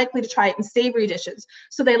likely to try it in savory dishes,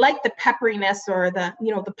 so they liked the pepperiness or the,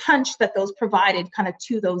 you know, the punch that those provided kind of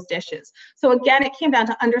to those dishes. So again, it came down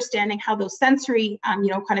to understanding how those sensory, you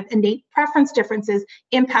know, kind of innate preference differences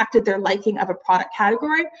impacted their liking of a product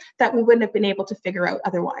category that we wouldn't have been able to figure out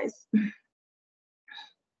otherwise.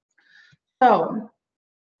 So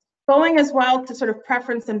going as well to sort of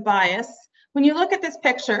preference and bias, when you look at this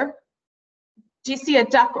picture, do you see a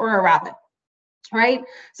duck or a rabbit? Right?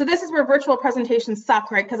 So this is where virtual presentations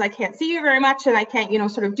suck, right? Because I can't see you very much and I can't, you know,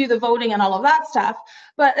 sort of do the voting and all of that stuff.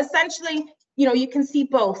 But essentially, you know, you can see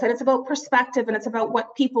both, and it's about perspective and it's about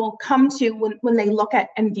what people come to when they look at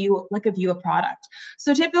and view a product.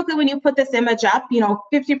 So typically when you put this image up, you know,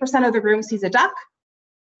 50% of the room sees a duck.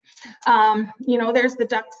 You know, there's the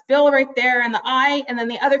duck's bill right there and the eye, and then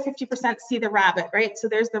the other 50% see the rabbit, right? So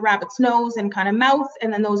there's the rabbit's nose and kind of mouth,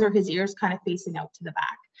 and then those are his ears kind of facing out to the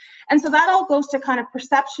back. And so that all goes to kind of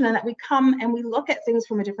perception, and that we come and we look at things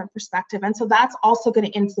from a different perspective. And so that's also going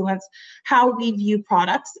to influence how we view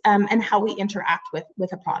products and how we interact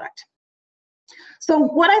with a product. So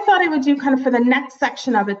what I thought I would do kind of for the next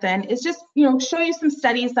section of it then is just, you know, show you some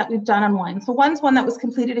studies that we've done on wine. So one's one that was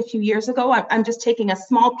completed a few years ago. I'm just taking a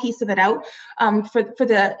small piece of it out for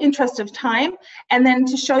the interest of time. And then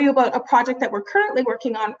to show you about a project that we're currently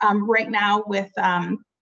working on right now with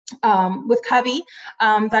Covey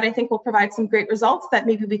that I think will provide some great results that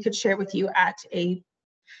maybe we could share with you at a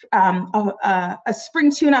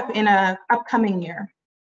spring tune-up in an upcoming year.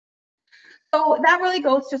 So that really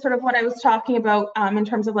goes to sort of what I was talking about in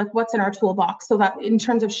terms of like what's in our toolbox. So that in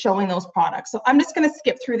terms of showing those products. So I'm just going to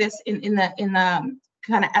skip through this in the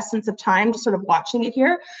kind of essence of time, just sort of watching it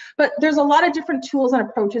here. But there's a lot of different tools and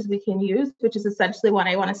approaches we can use, which is essentially what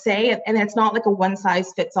I want to say. And it's not like a one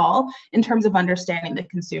size fits all in terms of understanding the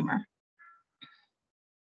consumer.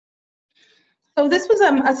 So this was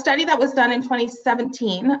a study that was done in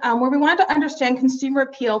 2017 where we wanted to understand consumer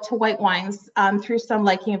appeal to white wines through some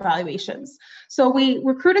liking evaluations. So we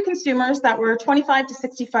recruited consumers that were 25 to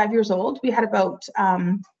 65 years old. We had about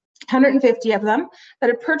 150 of them that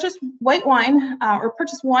had purchased white wine or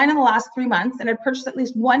purchased wine in the last 3 months and had purchased at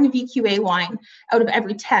least one VQA wine out of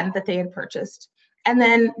every 10 that they had purchased. And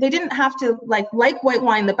then they didn't have to like white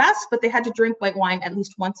wine the best, but they had to drink white wine at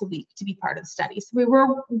least once a week to be part of the study. So we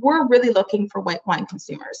were really looking for white wine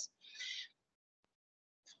consumers.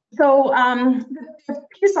 So the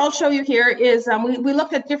piece I'll show you here is we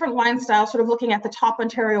looked at different wine styles, sort of looking at the top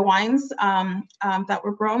Ontario wines that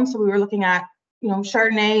were grown. So we were looking at, you know,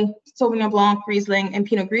 Chardonnay, Sauvignon Blanc, Riesling, and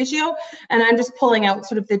Pinot Grigio. And I'm just pulling out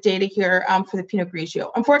sort of the data here for the Pinot Grigio.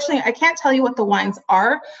 Unfortunately, I can't tell you what the wines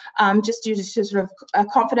are just due to sort of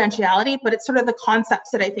confidentiality, but it's sort of the concepts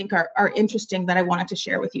that I think are interesting that I wanted to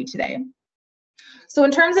share with you today. So in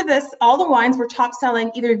terms of this, all the wines were top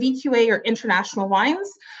selling either VQA or international wines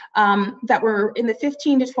that were in the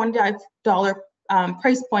 $15 to $25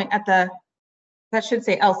 price point at the, that should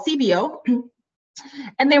say LCBO.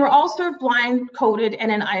 And they were all served blind coated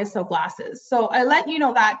and in ISO glasses. So I let you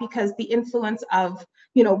know that because the influence of,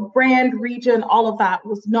 you know, brand, region, all of that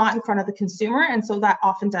was not in front of the consumer. And so that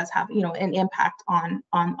often does have, you know, an impact on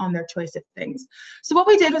their choice of things. So what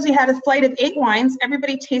we did was we had a flight of 8 wines.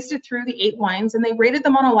 Everybody tasted through the 8 wines and they rated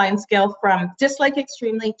them on a wine scale from dislike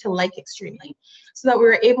extremely to like extremely, so that we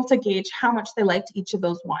were able to gauge how much they liked each of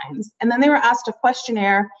those wines. And then they were asked a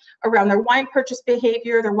questionnaire around their wine purchase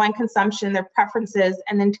behavior, their wine consumption, their preferences,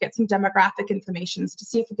 and then to get some demographic information to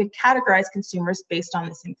see if we could categorize consumers based on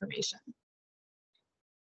this information.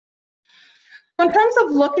 So in terms of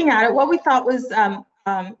looking at it, what we thought was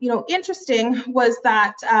interesting was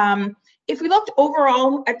that if we looked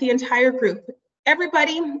overall at the entire group,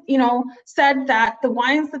 everybody, said that the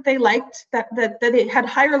wines that they liked, that they had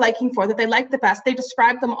higher liking for, that they liked the best, they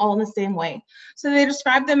described them all in the same way. So they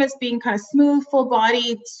described them as being kind of smooth,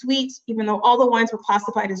 full-bodied, sweet, even though all the wines were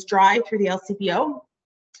classified as dry through the LCBO,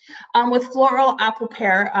 with floral, apple,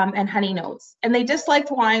 pear, and honey notes. And they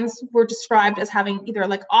disliked wines were described as having either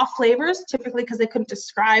like off flavors, typically because they couldn't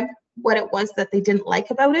describe what it was that they didn't like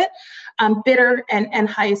about it, bitter, and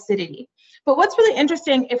high acidity. But what's really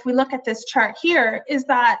interesting, if we look at this chart here, is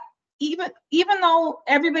that even though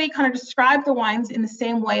everybody kind of described the wines in the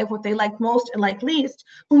same way of what they liked most and liked least,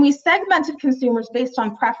 when we segmented consumers based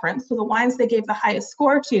on preference, so the wines they gave the highest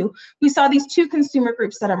score to, we saw these two consumer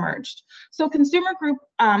groups that emerged. So consumer group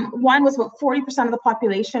 1 was about 40% of the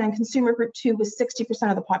population, and consumer group 2 was 60%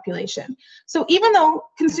 of the population. So even though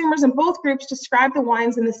consumers in both groups described the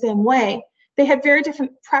wines in the same way, they had very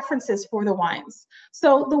different preferences for the wines.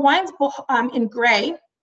 So the wines in gray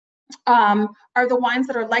are the wines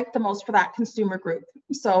that are liked the most for that consumer group.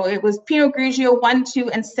 So it was Pinot Grigio 1,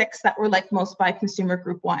 2, and 6 that were liked most by consumer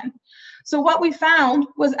group 1. So what we found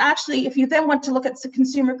was actually, if you then went to look at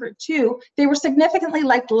consumer group 2, they were significantly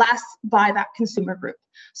liked less by that consumer group.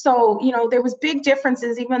 So, there was big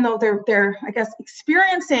differences, even though they're I guess,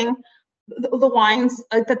 experiencing the wines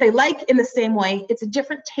that they like in the same way. It's a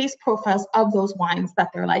different taste profiles of those wines that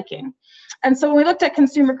they're liking. And so when we looked at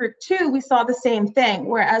consumer group 2, we saw the same thing,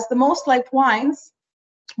 whereas the most liked wines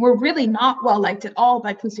were really not well liked at all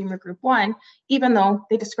by consumer group 1, even though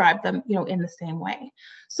they described them, in the same way.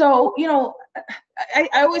 So, I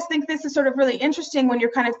always think this is sort of really interesting when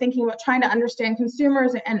you're kind of thinking about trying to understand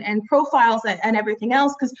consumers and profiles and everything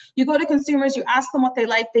else, because you go to consumers, you ask them what they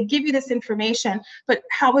like, they give you this information, but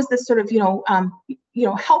how is this sort of,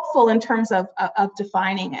 helpful in terms of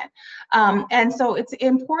defining it? And so it's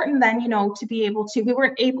important then, to be able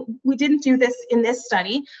to, we didn't do this in this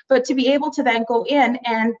study, but to be able to then go in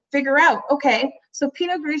and figure out, okay, so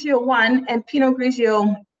Pinot Grigio 1 and Pinot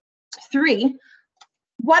Grigio 3,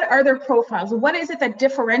 what are their profiles? What is it that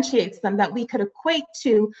differentiates them that we could equate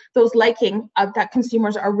to those liking that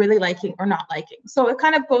consumers are really liking or not liking? So it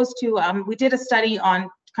kind of goes to, we did a study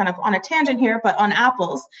on kind of on a tangent here, but on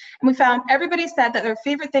apples. And we found everybody said that their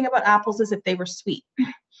favorite thing about apples is if they were sweet.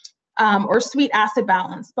 Or sweet acid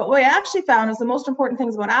balance. But what I actually found is the most important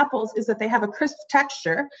things about apples is that they have a crisp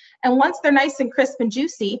texture. And once they're nice and crisp and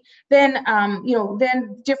juicy, then,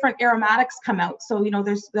 then different aromatics come out. So,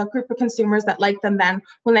 there's a group of consumers that like them then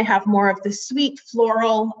when they have more of the sweet,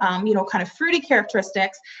 floral, kind of fruity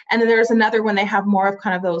characteristics. And then there's another when they have more of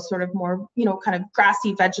kind of those sort of more, kind of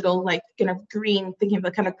grassy, vegetal, like kind of green, thinking of the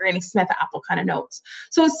kind of Granny Smith apple kind of notes.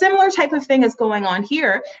 So a similar type of thing is going on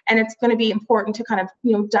here. And it's going to be important to kind of,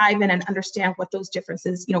 dive in and understand what those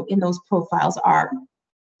differences, in those profiles are.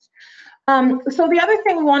 So the other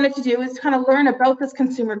thing we wanted to do is kind of learn about those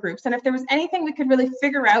consumer groups, and if there was anything we could really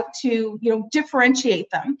figure out to, differentiate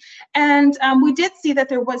them. And we did see that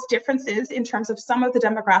there was differences in terms of some of the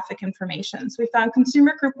demographic information. So we found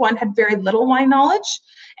consumer group 1 had very little wine knowledge,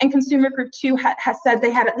 and consumer group 2 has said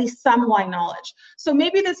they had at least some wine knowledge. So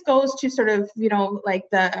maybe this goes to sort of, like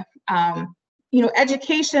the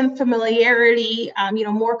education, familiarity,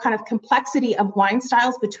 more kind of complexity of wine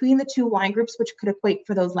styles between the two wine groups, which could equate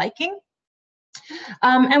for those liking.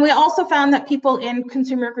 And we also found that people in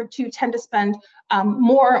consumer group 2 tend to spend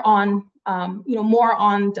more on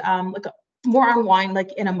wine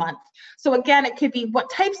like in a month. So again, it could be what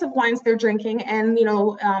types of wines they're drinking, and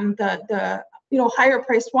the higher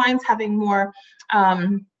priced wines having more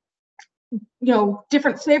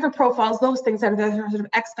different flavor profiles, those things that are the sort of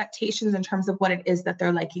expectations in terms of what it is that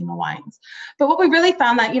they're liking the wines. But what we really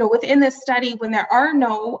found that, within this study, when there are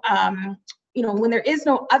no, when there is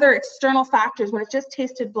no other external factors, when it just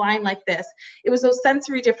tasted blind like this, it was those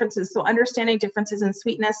sensory differences. So understanding differences in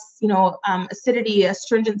sweetness, acidity,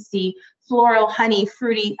 astringency, floral, honey,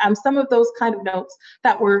 fruity, some of those kind of notes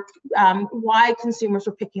that were why consumers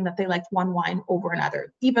were picking that they liked one wine over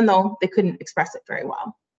another, even though they couldn't express it very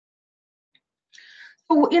well.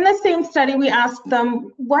 So in the same study, we asked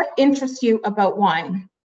them, what interests you about wine?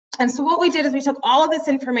 And so what we did is we took all of this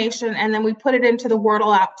information and then we put it into the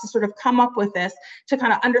Wordle app to sort of come up with this to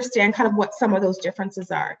kind of understand kind of what some of those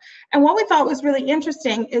differences are. And what we thought was really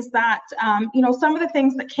interesting is that, some of the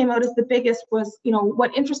things that came out as the biggest was,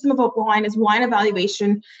 what interests them about wine is wine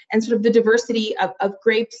evaluation and sort of the diversity of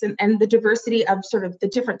grapes and the diversity of sort of the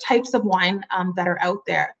different types of wine that are out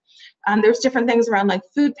there. There's different things around like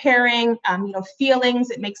food pairing, feelings,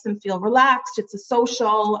 it makes them feel relaxed, it's a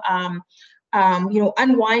social, you know,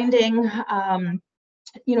 unwinding,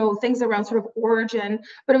 you know, things around sort of origin.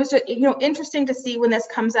 But it was just, you know, interesting to see when this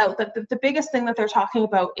comes out that the biggest thing that they're talking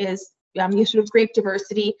about is sort of grape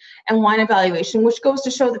diversity and wine evaluation, which goes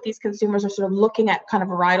to show that these consumers are sort of looking at kind of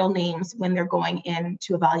varietal names when they're going in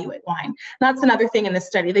to evaluate wine. And that's another thing in this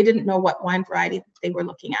study. They didn't know what wine variety they were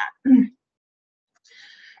looking at.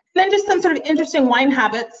 Then just some sort of interesting wine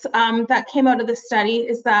habits that came out of this study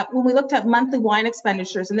is that when we looked at monthly wine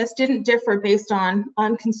expenditures, and this didn't differ based on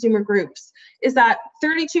consumer groups, is that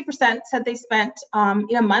 32% said they spent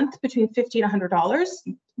in a month between $50 and $100,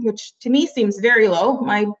 which to me seems very low.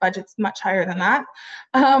 My budget's much higher than that.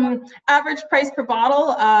 Average price per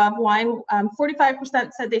bottle of wine,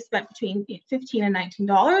 45% said they spent between $15 and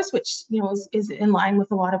 $19, which, you know, is in line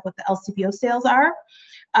with a lot of what the LCBO sales are.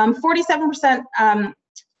 47%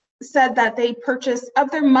 said that they purchase,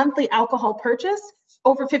 of their monthly alcohol purchase,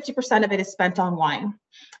 over 50% of it is spent on wine,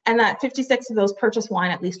 and that 56 of those purchase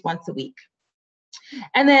wine at least once a week.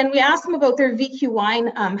 And then we asked them about their VQ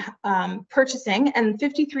wine purchasing, and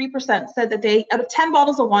 53% said that they, out of 10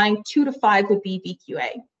 bottles of wine, 2 to 5 would be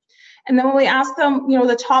VQA. And then when we asked them, you know,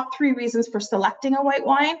 the top 3 reasons for selecting a white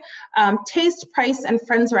wine, taste, price, and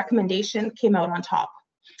friends' recommendation came out on top.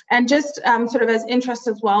 And just sort of as interest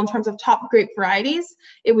as well in terms of top grape varieties,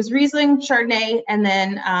 it was Riesling, Chardonnay, and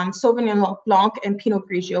then Sauvignon Blanc and Pinot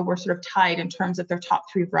Grigio were sort of tied in terms of their top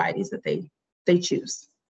 3 varieties that they choose.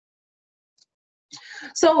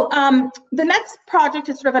 So the next project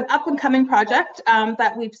is sort of an up-and-coming project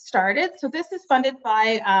that we've started. So this is funded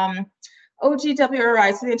by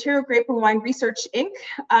OGWRI, so the Ontario Grape and Wine Research Inc.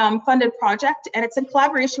 Funded project, and it's in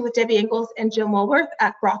collaboration with Debbie Ingalls and Jim Woolworth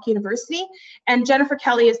at Brock University, and Jennifer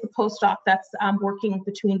Kelly is the postdoc that's working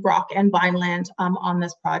between Brock and Vineland on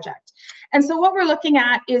this project. And so what we're looking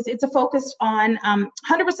at is it's a focus on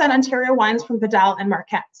 100% Ontario wines from Vidal and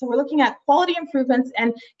Marquette. So we're looking at quality improvements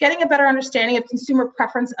and getting a better understanding of consumer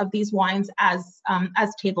preference of these wines as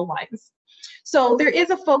table wines. So there is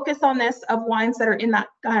a focus on this of wines that are in that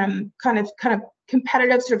kind of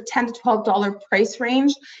competitive sort of $10 to $12 price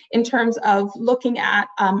range in terms of looking at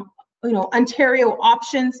you know, Ontario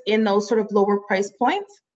options in those sort of lower price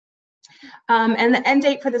points. And the end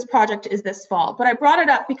date for this project is this fall. But I brought it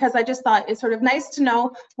up because I just thought it's sort of nice to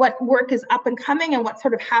know what work is up and coming and what's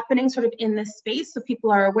sort of happening sort of in this space, so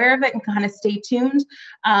people are aware of it and kind of stay tuned.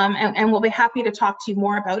 And we'll be happy to talk to you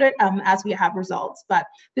more about it as we have results. But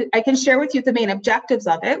I can share with you the main objectives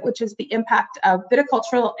of it, which is the impact of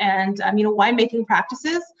viticultural and you know, winemaking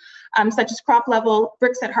practices, such as crop level,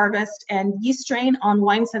 bricks at harvest, and yeast strain on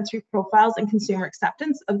wine sensory profiles and consumer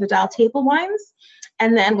acceptance of Vidal table wines.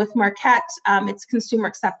 And then with Marquette, it's consumer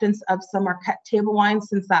acceptance of some Marquette table wines,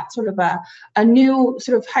 since that's sort of a new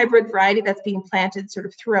sort of hybrid variety that's being planted sort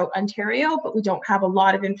of throughout Ontario, but we don't have a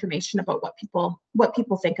lot of information about what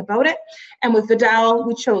people think about it. And with Vidal,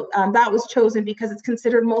 we chose that was chosen because it's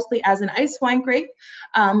considered mostly as an ice wine grape,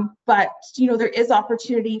 but you know, there is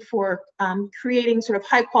opportunity for creating sort of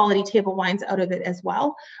high quality table wines out of it as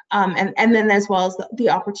well, and then as well as the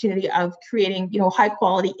opportunity of creating, you know, high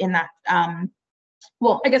quality in that.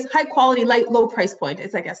 Well, I guess high quality, low price point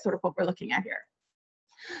is, I guess, sort of what we're looking at here.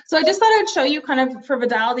 So I just thought I'd show you kind of for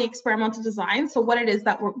Vidal the experimental design. So what it is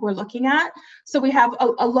that we're looking at. So we have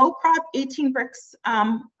a low crop 18 bricks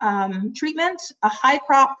treatment, a high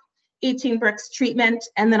crop 18 bricks treatment,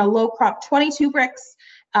 and then a low crop 22 bricks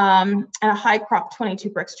and a high crop 22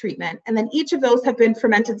 bricks treatment. And then each of those have been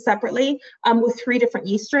fermented separately with 3 different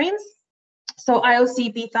yeast strains. So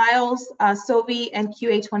IOC, B-thiols, Sovi, and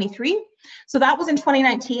QA23. So that was in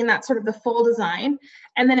 2019, that's sort of the full design.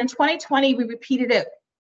 And then in 2020, we repeated it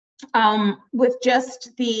with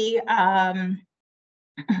just the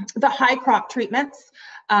high crop treatments,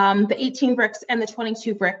 the 18 bricks and the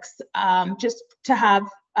 22 bricks, just to have,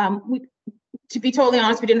 to be totally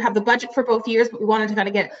honest, we didn't have the budget for both years, but we wanted to kind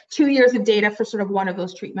of get 2 years of data for sort of one of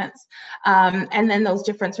those treatments. And then those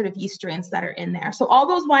different sort of yeast strains that are in there. So all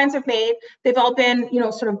those wines are made, they've all been, you know,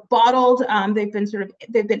 sort of bottled, they've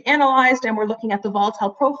been analyzed, and we're looking at the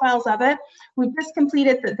volatile profiles of it. We've just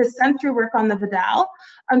completed the send-through work on the Vidal.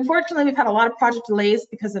 Unfortunately, we've had a lot of project delays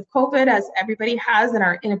because of COVID, as everybody has, and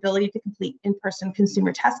our inability to complete in-person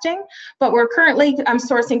consumer testing. But we're currently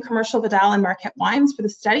sourcing commercial Vidal and Marquette wines for the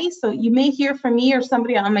study. So you may hear from me or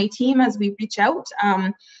somebody on my team as we reach out.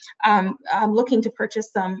 I'm looking to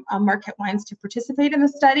purchase some market wines to participate in the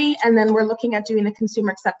study, and then we're looking at doing the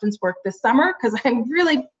consumer acceptance work this summer, because I'm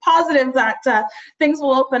really positive that things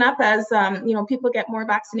will open up as people get more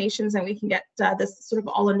vaccinations and we can get this sort of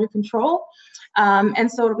all under control. And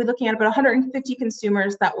so we'll be looking at about 150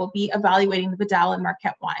 consumers that will be evaluating the Vidal and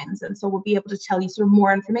Marquette wines, and so we'll be able to tell you sort of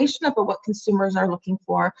more information about what consumers are looking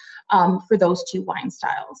for those two wine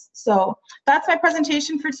styles. So that's my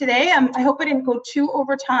presentation for today. I hope I didn't go too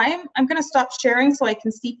over time. I'm going to stop sharing so I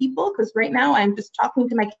can see people, because right now I'm just talking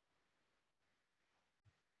to my.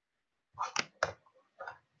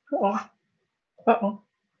 Uh-oh.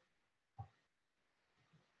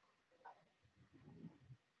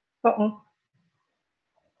 Uh-oh.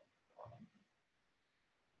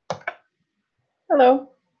 Hello.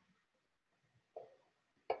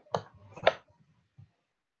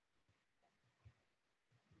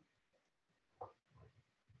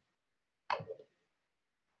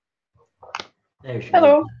 There she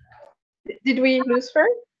Hello. is. Did we lose her?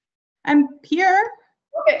 I'm here.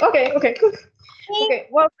 Okay. Okay.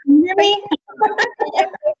 Well, Can you hear me?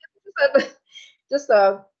 just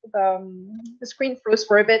the screen froze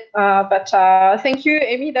for a bit, but thank you,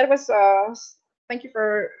 Amy. That was thank you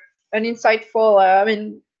for an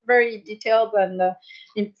insightful, very detailed and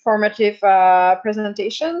informative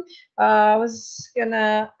presentation. I was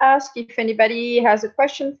gonna ask if anybody has a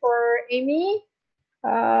question for Amy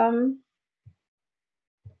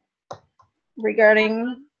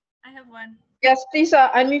regarding. I have one. Yes, please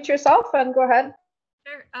unmute yourself and go ahead.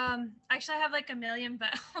 Sure. Actually, I have like a million, but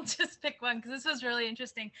I'll just pick one because this was really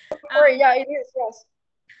interesting. Sorry, yeah, it is. Yes.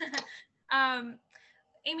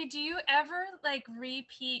 Amy, do you ever like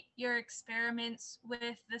repeat your experiments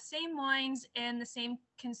with the same wines and the same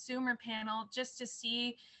consumer panel just to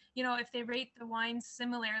see, if they rate the wines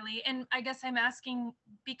similarly? And I guess I'm asking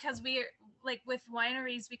because we're like with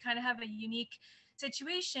wineries, we kind of have a unique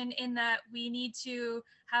situation in that we need to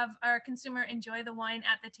have our consumer enjoy the wine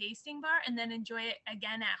at the tasting bar and then enjoy it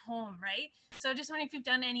again at home, right? So just wondering if you've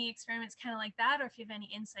done any experiments kind of like that, or if you have any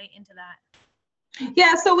insight into that.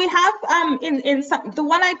 Yeah, so we have in some, the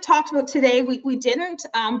one I talked about today, we didn't,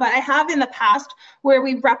 but I have in the past where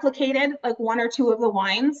we replicated like one or two of the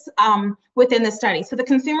wines within the study. So the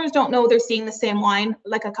consumers don't know they're seeing the same wine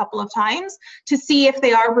like a couple of times to see if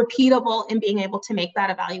they are repeatable in being able to make that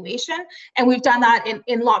evaluation. And we've done that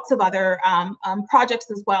in lots of other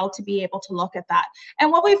projects as well to be able to look at that.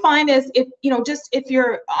 And what we find is if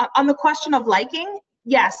you're on the question of liking,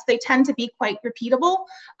 yes, they tend to be quite repeatable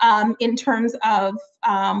in terms of,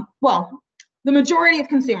 the majority of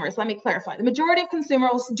consumers, let me clarify, the majority of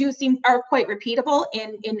consumers are quite repeatable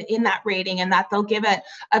in that rating, and that they'll give it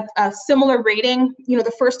a similar rating,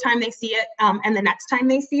 the first time they see it and the next time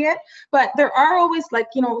they see it. But there are always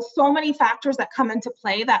so many factors that come into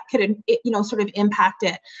play that could, sort of impact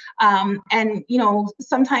it. And,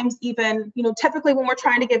 sometimes even, typically when we're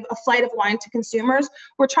trying to give a flight of wine to consumers,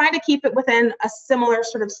 we're trying to keep it within a similar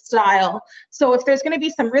sort of style. So if there's going to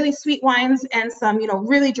be some really sweet wines and some,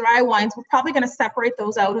 really dry wines, we're probably going to separate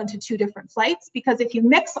those out into two different flights, because if you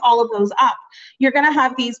mix all of those up, you're going to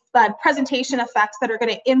have these presentation effects that are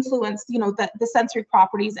going to influence, the sensory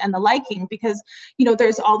properties and the liking, because,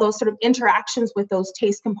 there's all those sort of interactions with those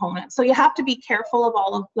taste components. So you have to be careful of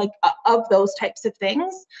all of of those types of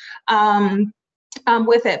things.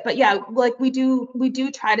 With it, but yeah, like we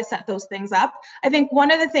do try to set those things up. I think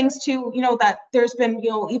one of the things too, that there's been,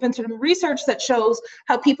 even sort of research that shows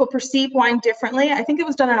how people perceive wine differently. I think it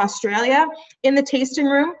was done in Australia in the tasting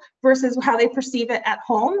room versus how they perceive it at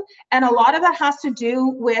home. And a lot of that has to do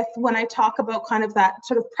with when I talk about kind of that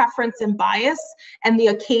sort of preference and bias and the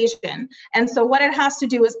occasion. And so what it has to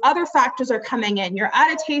do is other factors are coming in. You're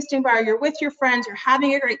at a tasting bar, you're with your friends, you're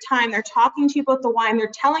having a great time, they're talking to you about the wine,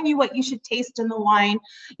 they're telling you what you should taste in the wine,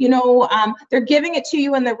 they're giving it to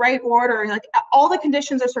you in the right order. Like all the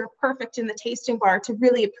conditions are sort of perfect in the tasting bar to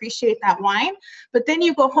really appreciate that wine. But then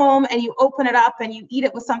you go home and you open it up and you eat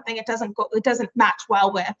it with something it doesn't match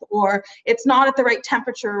well with, or it's not at the right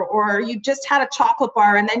temperature, or you just had a chocolate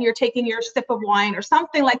bar and then you're taking your sip of wine or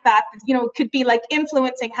something like that, could be like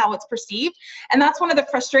influencing how it's perceived. And that's one of the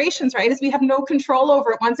frustrations, right, is we have no control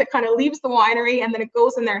over it once it kind of leaves the winery and then it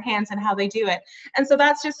goes in their hands and how they do it. And so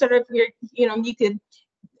that's just sort of you could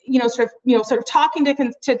sort of talking to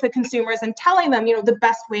the consumers and telling them, the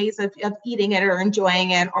best ways of eating it or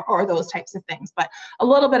enjoying it or those types of things. But a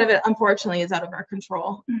little bit of it, unfortunately, is out of our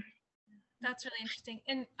control. That's really interesting.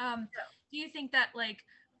 And do you think that like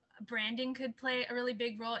branding could play a really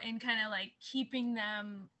big role in kind of like keeping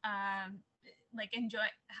them like enjoy?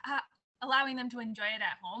 allowing them to enjoy it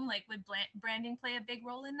at home? Like, would branding play a big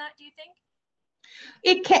role in that, do you think?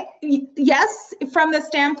 It can, yes, from the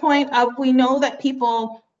standpoint of, we know that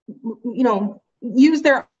people, you know, use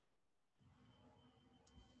their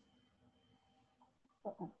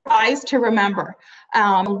eyes to remember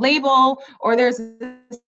label, or there's a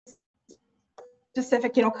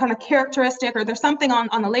specific, you know, kind of characteristic, or there's something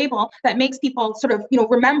on the label that makes people sort of, you know,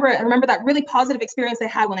 remember it and remember that really positive experience they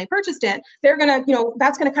had when they purchased it. They're gonna, you know,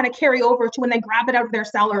 that's gonna kind of carry over to when they grab it out of their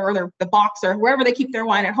cellar or the box or wherever they keep their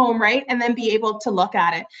wine at home, right? And then be able to look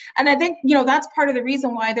at it. And I think, you know, that's part of the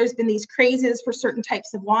reason why there's been these crazes for certain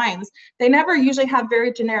types of wines. They never usually have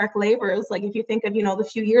very generic labels. Like if you think of, you know, the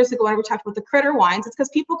few years ago when we talked about the critter wines, it's because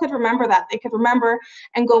people could remember that. They could remember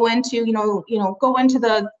and go into, go into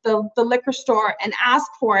the liquor store and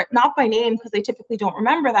ask for it, not by name, because they typically don't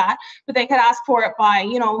remember that, but they could ask for it by,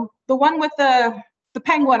 you know, the one with the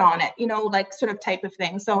penguin on it, you know, like sort of type of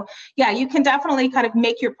thing. So yeah, you can definitely kind of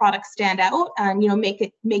make your product stand out and, you know, make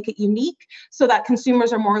it unique so that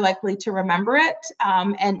consumers are more likely to remember it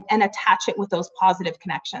and attach it with those positive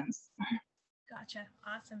connections. Gotcha.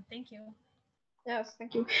 Awesome. Thank you. Yes,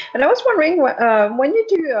 thank you. And I was wondering, when you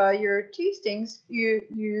do your tastings,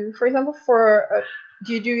 you for example,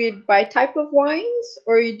 do you do it by type of wines,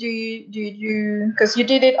 or do you because you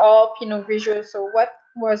did it all Pinot Grigio? So what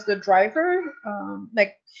was the driver?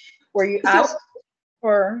 Like, were you asked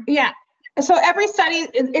or? Yeah. So every study,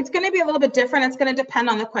 it's going to be a little bit different. It's going to depend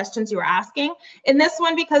on the questions you were asking. In this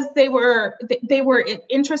one, because they were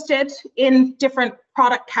interested in different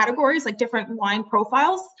product categories, like different wine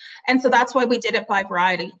profiles, and so that's why we did it by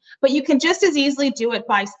variety. But you can just as easily do it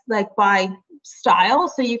by style.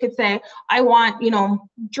 So you could say, I want, you know,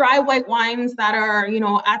 dry white wines that are, you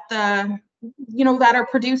know, at the, you know, that are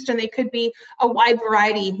produced, and they could be a wide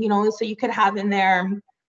variety, you know, so you could have in there,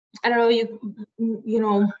 I don't know, you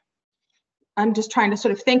know, I'm just trying to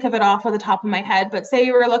sort of think of it off of the top of my head, but say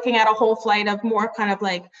you were looking at a whole flight of more kind of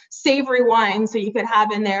like savory wines, so you could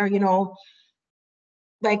have in there, you know,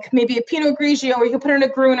 like maybe a Pinot Grigio, or you could put in a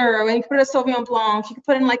Gruner, or you could put in a Sauvignon Blanc, you could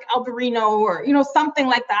put in like Albarino, or, you know, something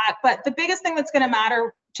like that. But the biggest thing that's going to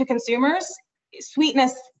matter to consumers,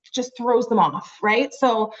 sweetness just throws them off, right?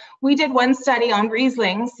 So we did one study on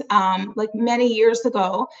Rieslings like many years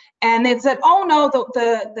ago, and they said, oh no,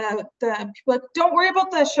 like, don't worry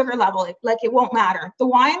about the sugar level, like it won't matter. The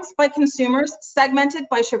wines by consumers segmented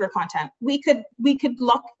by sugar content. We could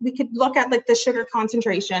look at like the sugar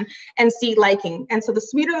concentration and see liking. And so the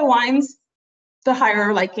sweeter the wines, the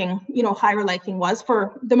higher liking was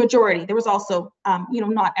for the majority. There was also, you know,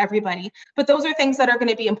 not everybody, but those are things that are going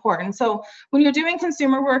to be important. So when you're doing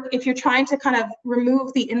consumer work, if you're trying to kind of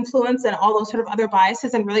remove the influence and all those sort of other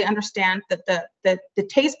biases and really understand that the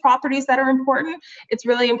taste properties that are important, it's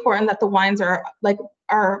really important that the wines are they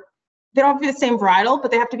don't have to be the same varietal, but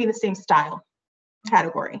they have to be the same style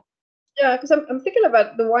category. Yeah, because I'm thinking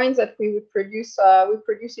about the wines that we would produce. We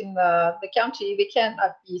produce in the county. They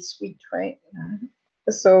cannot be sweet, right?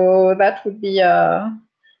 So that would be I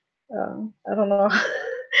don't know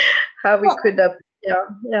how we could.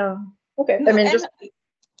 Yeah. Okay. I mean, just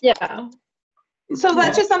yeah. So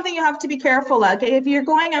that's just something you have to be careful of. If you're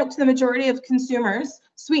going out to the majority of consumers,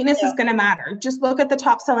 sweetness is going to matter. Just look at the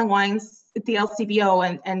top selling wines at the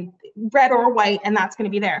LCBO and red or white, and that's going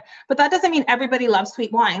to be there. But that doesn't mean everybody loves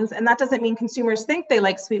sweet wines, and that doesn't mean consumers think they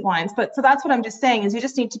like sweet wines. But so that's what I'm just saying, is you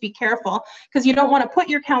just need to be careful, because you don't want to put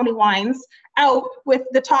your county wines out with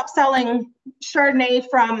the top selling Chardonnay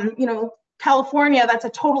from, you know, California, that's a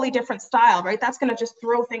totally different style, right? That's going to just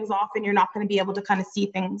throw things off, and you're not going to be able to kind of see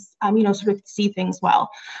things, you know, sort of see things well.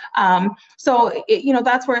 So, you know,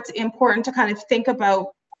 that's where it's important to kind of think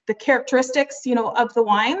about the characteristics, you know, of the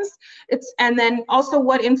wines. And then also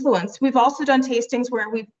what influence. We've also done tastings where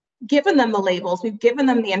we've given them the labels, we've given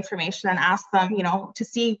them the information, and asked them, you know, to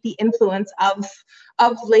see the influence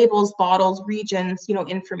of labels, bottles, regions, you know,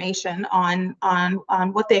 information on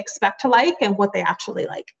what they expect to like and what they actually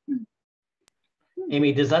like.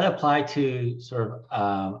 Amy, does that apply to sort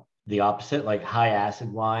of the opposite, like high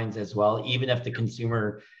acid wines as well, even if the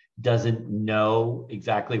consumer doesn't know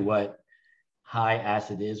exactly what high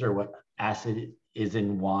acid is or what acid is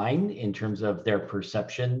in wine, in terms of their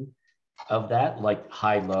perception of that, like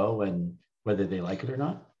high, low, and whether they like it or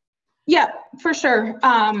not? Yeah, for sure.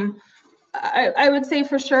 I would say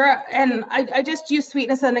for sure, and I just use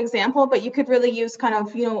sweetness as an example, but you could really use kind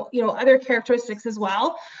of, you know, other characteristics as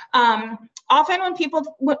well. Often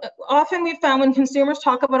we've found when consumers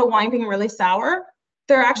talk about a wine being really sour,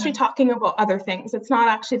 they're actually talking about other things. It's not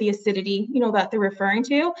actually the acidity, that they're referring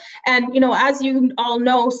to. And, as you all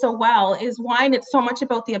know so well, is wine, it's so much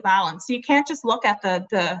about the balance. So you can't just look at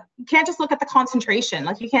you can't just look at the concentration.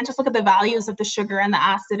 Like, you can't just look at the values of the sugar and the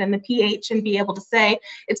acid and the pH and be able to say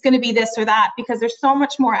it's going to be this or that, because there's so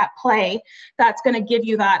much more at play that's going to give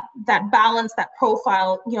you that balance, that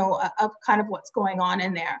profile, of kind of what's going on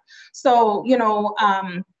in there. So,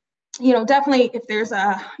 definitely if there's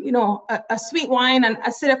a sweet wine, an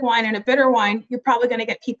acidic wine, and a bitter wine, you're probably going to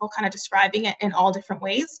get people kind of describing it in all different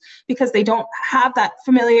ways, because they don't have that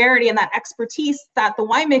familiarity and that expertise that the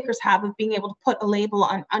winemakers have of being able to put a label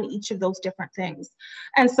on each of those different things.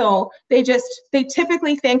 And so they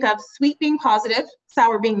typically think of sweet being positive,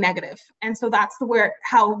 sour being negative. And so that's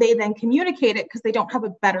how they then communicate it, because they don't have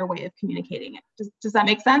a better way of communicating it. Does that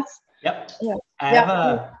make sense? Yep. Yeah.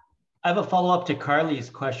 I have a follow-up to Carly's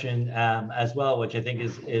question as well, which I think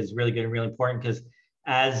is really good and really important, because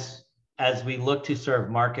as we look to sort of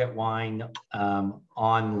market wine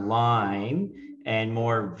online and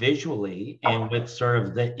more visually, and with sort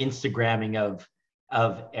of the Instagramming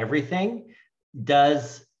of everything,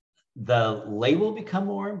 does the label become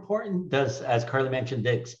more important? Does, as Carly mentioned,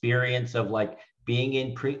 the experience of like being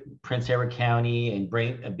in Prince Edward County and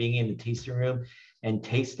being in the tasting room and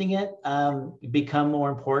tasting it become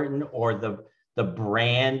more important, or the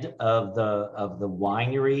brand of the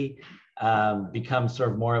winery becomes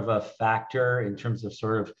sort of more of a factor in terms of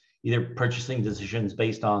sort of either purchasing decisions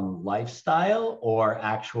based on lifestyle or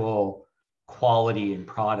actual quality and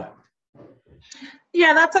product?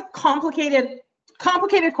 Yeah, that's a complicated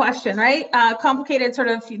question, right? Complicated sort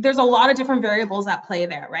of, there's a lot of different variables at play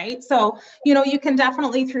there, right? So, you can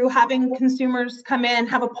definitely, through having consumers come in,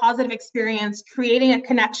 have a positive experience, creating a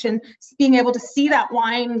connection, being able to see that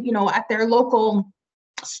wine, at their local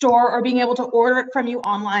store, or being able to order it from you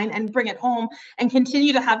online and bring it home and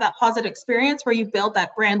continue to have that positive experience where you build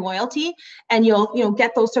that brand loyalty, and you'll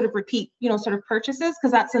get those sort of repeat sort of purchases,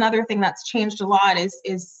 because that's another thing that's changed a lot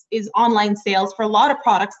is online sales for a lot of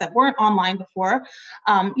products that weren't online before,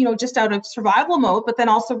 just out of survival mode, but then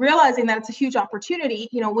also realizing that it's a huge opportunity,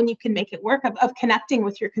 when you can make it work, of connecting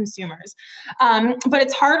with your consumers. But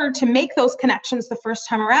it's harder to make those connections the first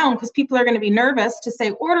time around, because people are going to be nervous to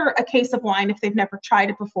say, order a case of wine if they've never tried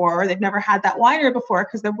it before, or they've never had that winery before,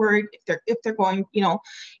 because they're worried if they're going to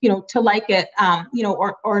like it,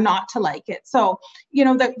 or not to like it. So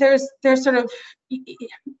there's sort of,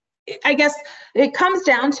 I guess it comes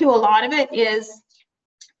down to, a lot of it is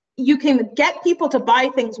you can get people to buy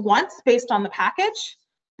things once based on the package,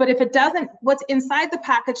 but if it doesn't, what's inside the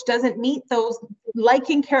package doesn't meet those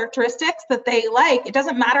liking characteristics that they like, it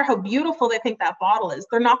doesn't matter how beautiful they think that bottle is,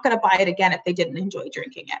 they're not going to buy it again if they didn't enjoy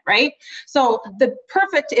drinking it, right? So the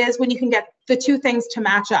perfect is when you can get the two things to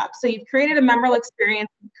match up. So you've created a memorable experience,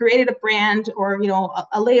 created a brand, or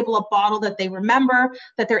a label, a bottle that they remember,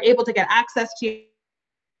 that they're able to get access to.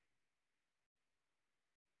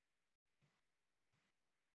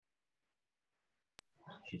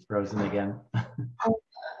 She's frozen again.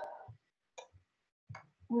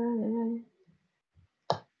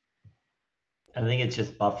 I think it's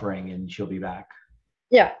just buffering, and she'll be back.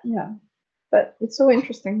 Yeah, but it's so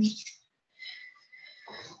interesting.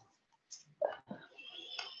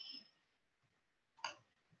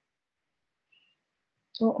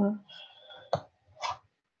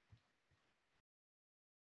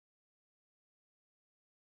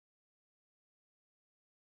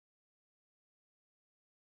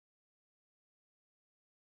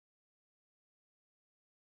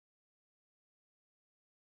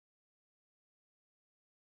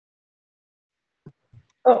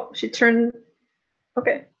 Oh, she turned.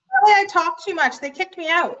 Okay. I talked too much. They kicked me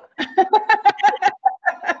out.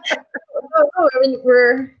 Oh, I mean,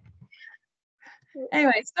 we're.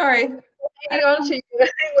 Anyway, sorry. Hang on to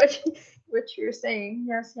what you're saying.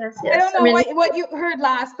 Yes. I don't know what you heard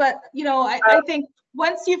last, but I think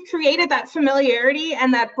once you've created that familiarity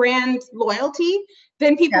and that brand loyalty,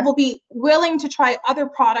 then people will be willing to try other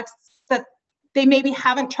products that they maybe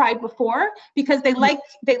haven't tried before, because they like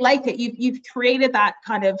it. You've created that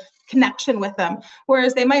kind of connection with them,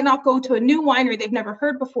 whereas they might not go to a new winery they've never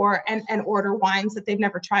heard before and order wines that they've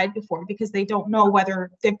never tried before, because they don't know whether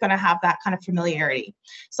they're going to have that kind of familiarity.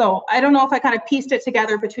 So I don't know if I kind of pieced it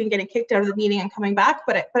together between getting kicked out of the meeting and coming back,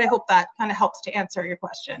 but I hope that kind of helps to answer your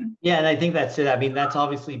question. Yeah, and I think that's it. I mean, that's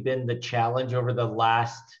obviously been the challenge over the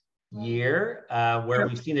last year, where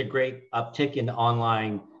we've seen a great uptick in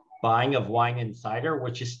online buying of wine and cider,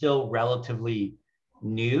 which is still relatively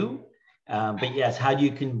new. But yes, how do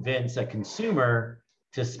you convince a consumer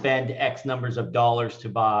to spend X numbers of dollars to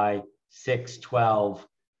buy 6, 12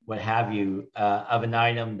 what have you, of an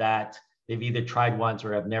item that they've either tried once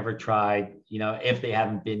or have never tried, you know, if they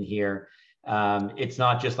haven't been here. It's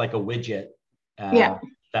not just like a widget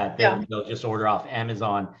that they'll just order off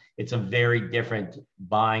Amazon. It's a very different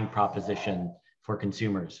buying proposition for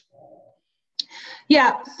consumers.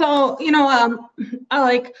 Yeah, so you know,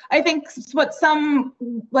 I think what some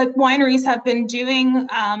like wineries have been doing,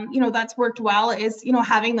 you know, that's worked well is, you know,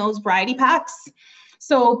 having those variety packs.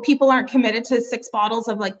 So people aren't committed to 6 bottles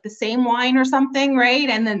of like the same wine or something, right?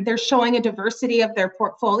 And then they're showing a diversity of their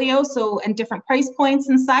portfolio, so, and different price points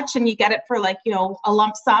and such, and you get it for like, you know, a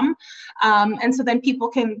lump sum. And so then people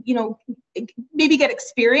can, you know, maybe get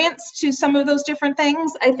experience to some of those different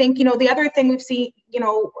things. I think, you know, the other thing we've seen, you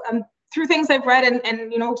know, through things I've read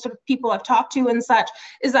and you know, sort of people I've talked to and such,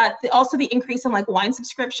 is that also the increase in like wine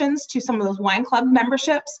subscriptions to some of those wine club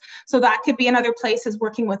memberships. So that could be another place, is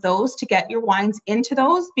working with those to get your wines into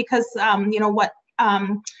those, because you know what,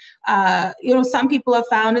 you know, some people have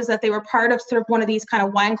found is that they were part of sort of one of these kind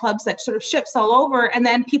of wine clubs that sort of ships all over, and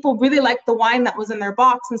then people really like the wine that was in their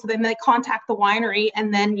box, and so then they contact the winery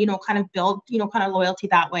and then, you know, kind of build, you know, kind of loyalty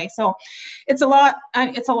that way. So it's a lot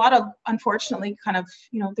of, unfortunately, kind of,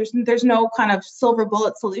 you know, there's no kind of silver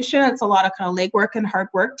bullet solution. It's a lot of kind of legwork and hard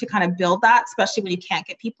work to kind of build that, especially when you can't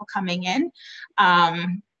get people coming in.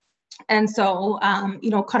 And so, you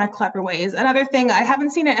know, kind of clever ways. Another thing, I haven't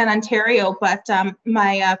seen it in Ontario, but I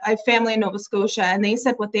have family in Nova Scotia, and they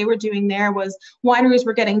said what they were doing there was wineries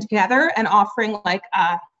were getting together and offering like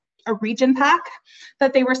a region pack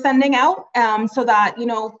that they were sending out, so that, you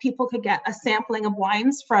know, people could get a sampling of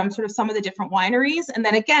wines from sort of some of the different wineries. And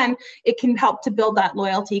then again, it can help to build that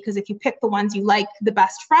loyalty, because if you pick the ones you like the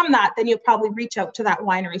best from that, then you'll probably reach out to that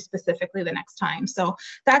winery specifically the next time. So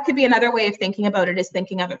that could be another way of thinking about it, is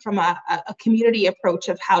thinking of it from a community approach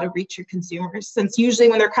of how to reach your consumers, since usually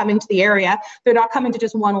when they're coming to the area, they're not coming to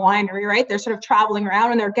just one winery, right? They're sort of traveling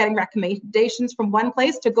around and they're getting recommendations from one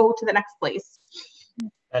place to go to the next place.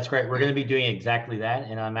 That's great. We're going to be doing exactly that.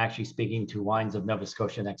 And I'm actually speaking to Wines of Nova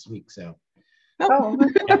Scotia next week. So. Oh,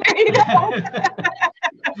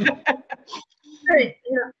 great.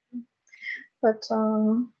 Yeah. But,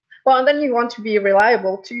 well, and then you want to be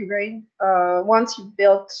reliable too, right? Once you've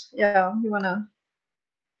built, you want to.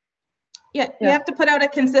 Yeah, you have to put out a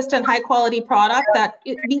consistent, high quality product that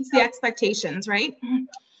it meets the expectations, right?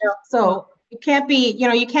 Yeah. So it can't be, you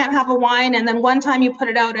know, you can't have a wine and then one time you put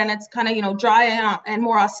it out and it's kind of, you know, dry and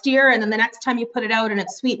more austere, and then the next time you put it out and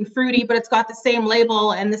it's sweet and fruity, but it's got the same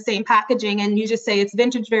label and the same packaging, and you just say it's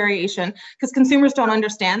vintage variation, because consumers don't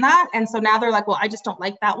understand that. And so now they're like, well, I just don't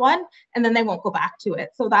like that one, and then they won't go back to it.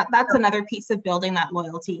 So that's another piece of building that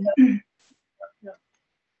loyalty.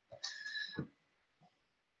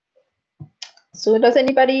 So does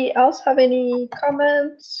anybody else have any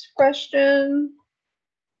comments, question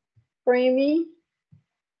for Amy?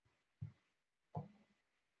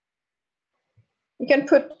 You can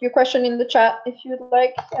put your question in the chat if you'd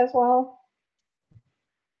like as well.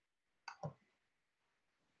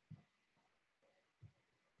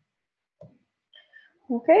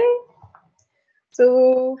 Okay.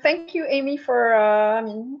 So thank you, Amy, for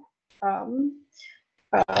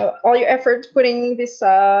all your efforts putting this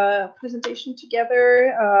presentation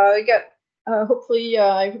together. We got hopefully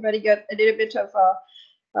everybody got a little bit of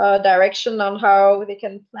direction on how they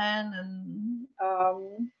can plan and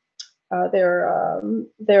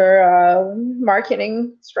their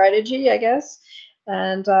marketing strategy, I guess.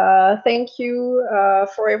 And thank you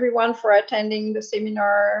for everyone for attending the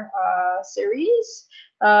seminar series.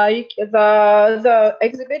 The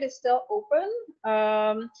exhibit is still open.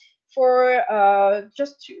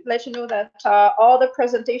 Just to let you know that all the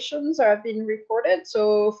presentations are being recorded.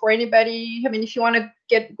 So for anybody, I mean, if you want to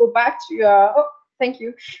go back to, thank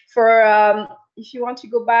you. If you want to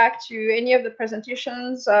go back to any of the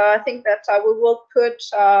presentations, I think that we will put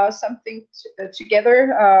something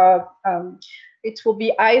together. It will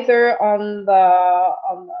be either on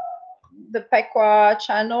the Pequa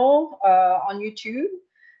channel on YouTube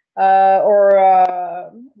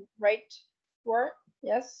or right, Dwar?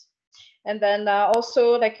 Yes. And then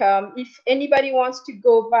also, like, if anybody wants to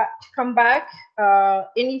come back,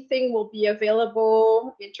 anything will be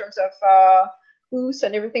available in terms of booths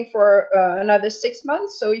and everything for another 6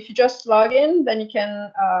 months. So if you just log in, then you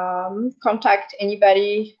can contact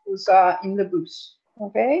anybody who's in the booth.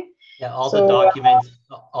 Okay. Yeah, all the documents,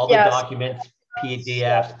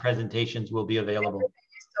 PDFs, presentations will be available.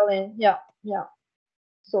 Still in, yeah.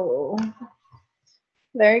 So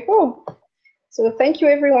there you go. So thank you,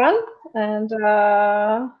 everyone, and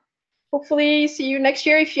hopefully see you next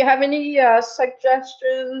year. If you have any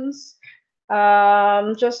suggestions,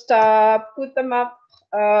 just put them up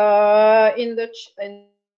in the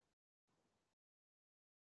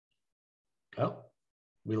Oh,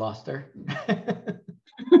 we lost her.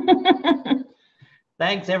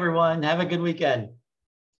 Thanks, everyone. Have a good weekend.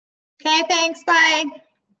 Okay, thanks. Bye.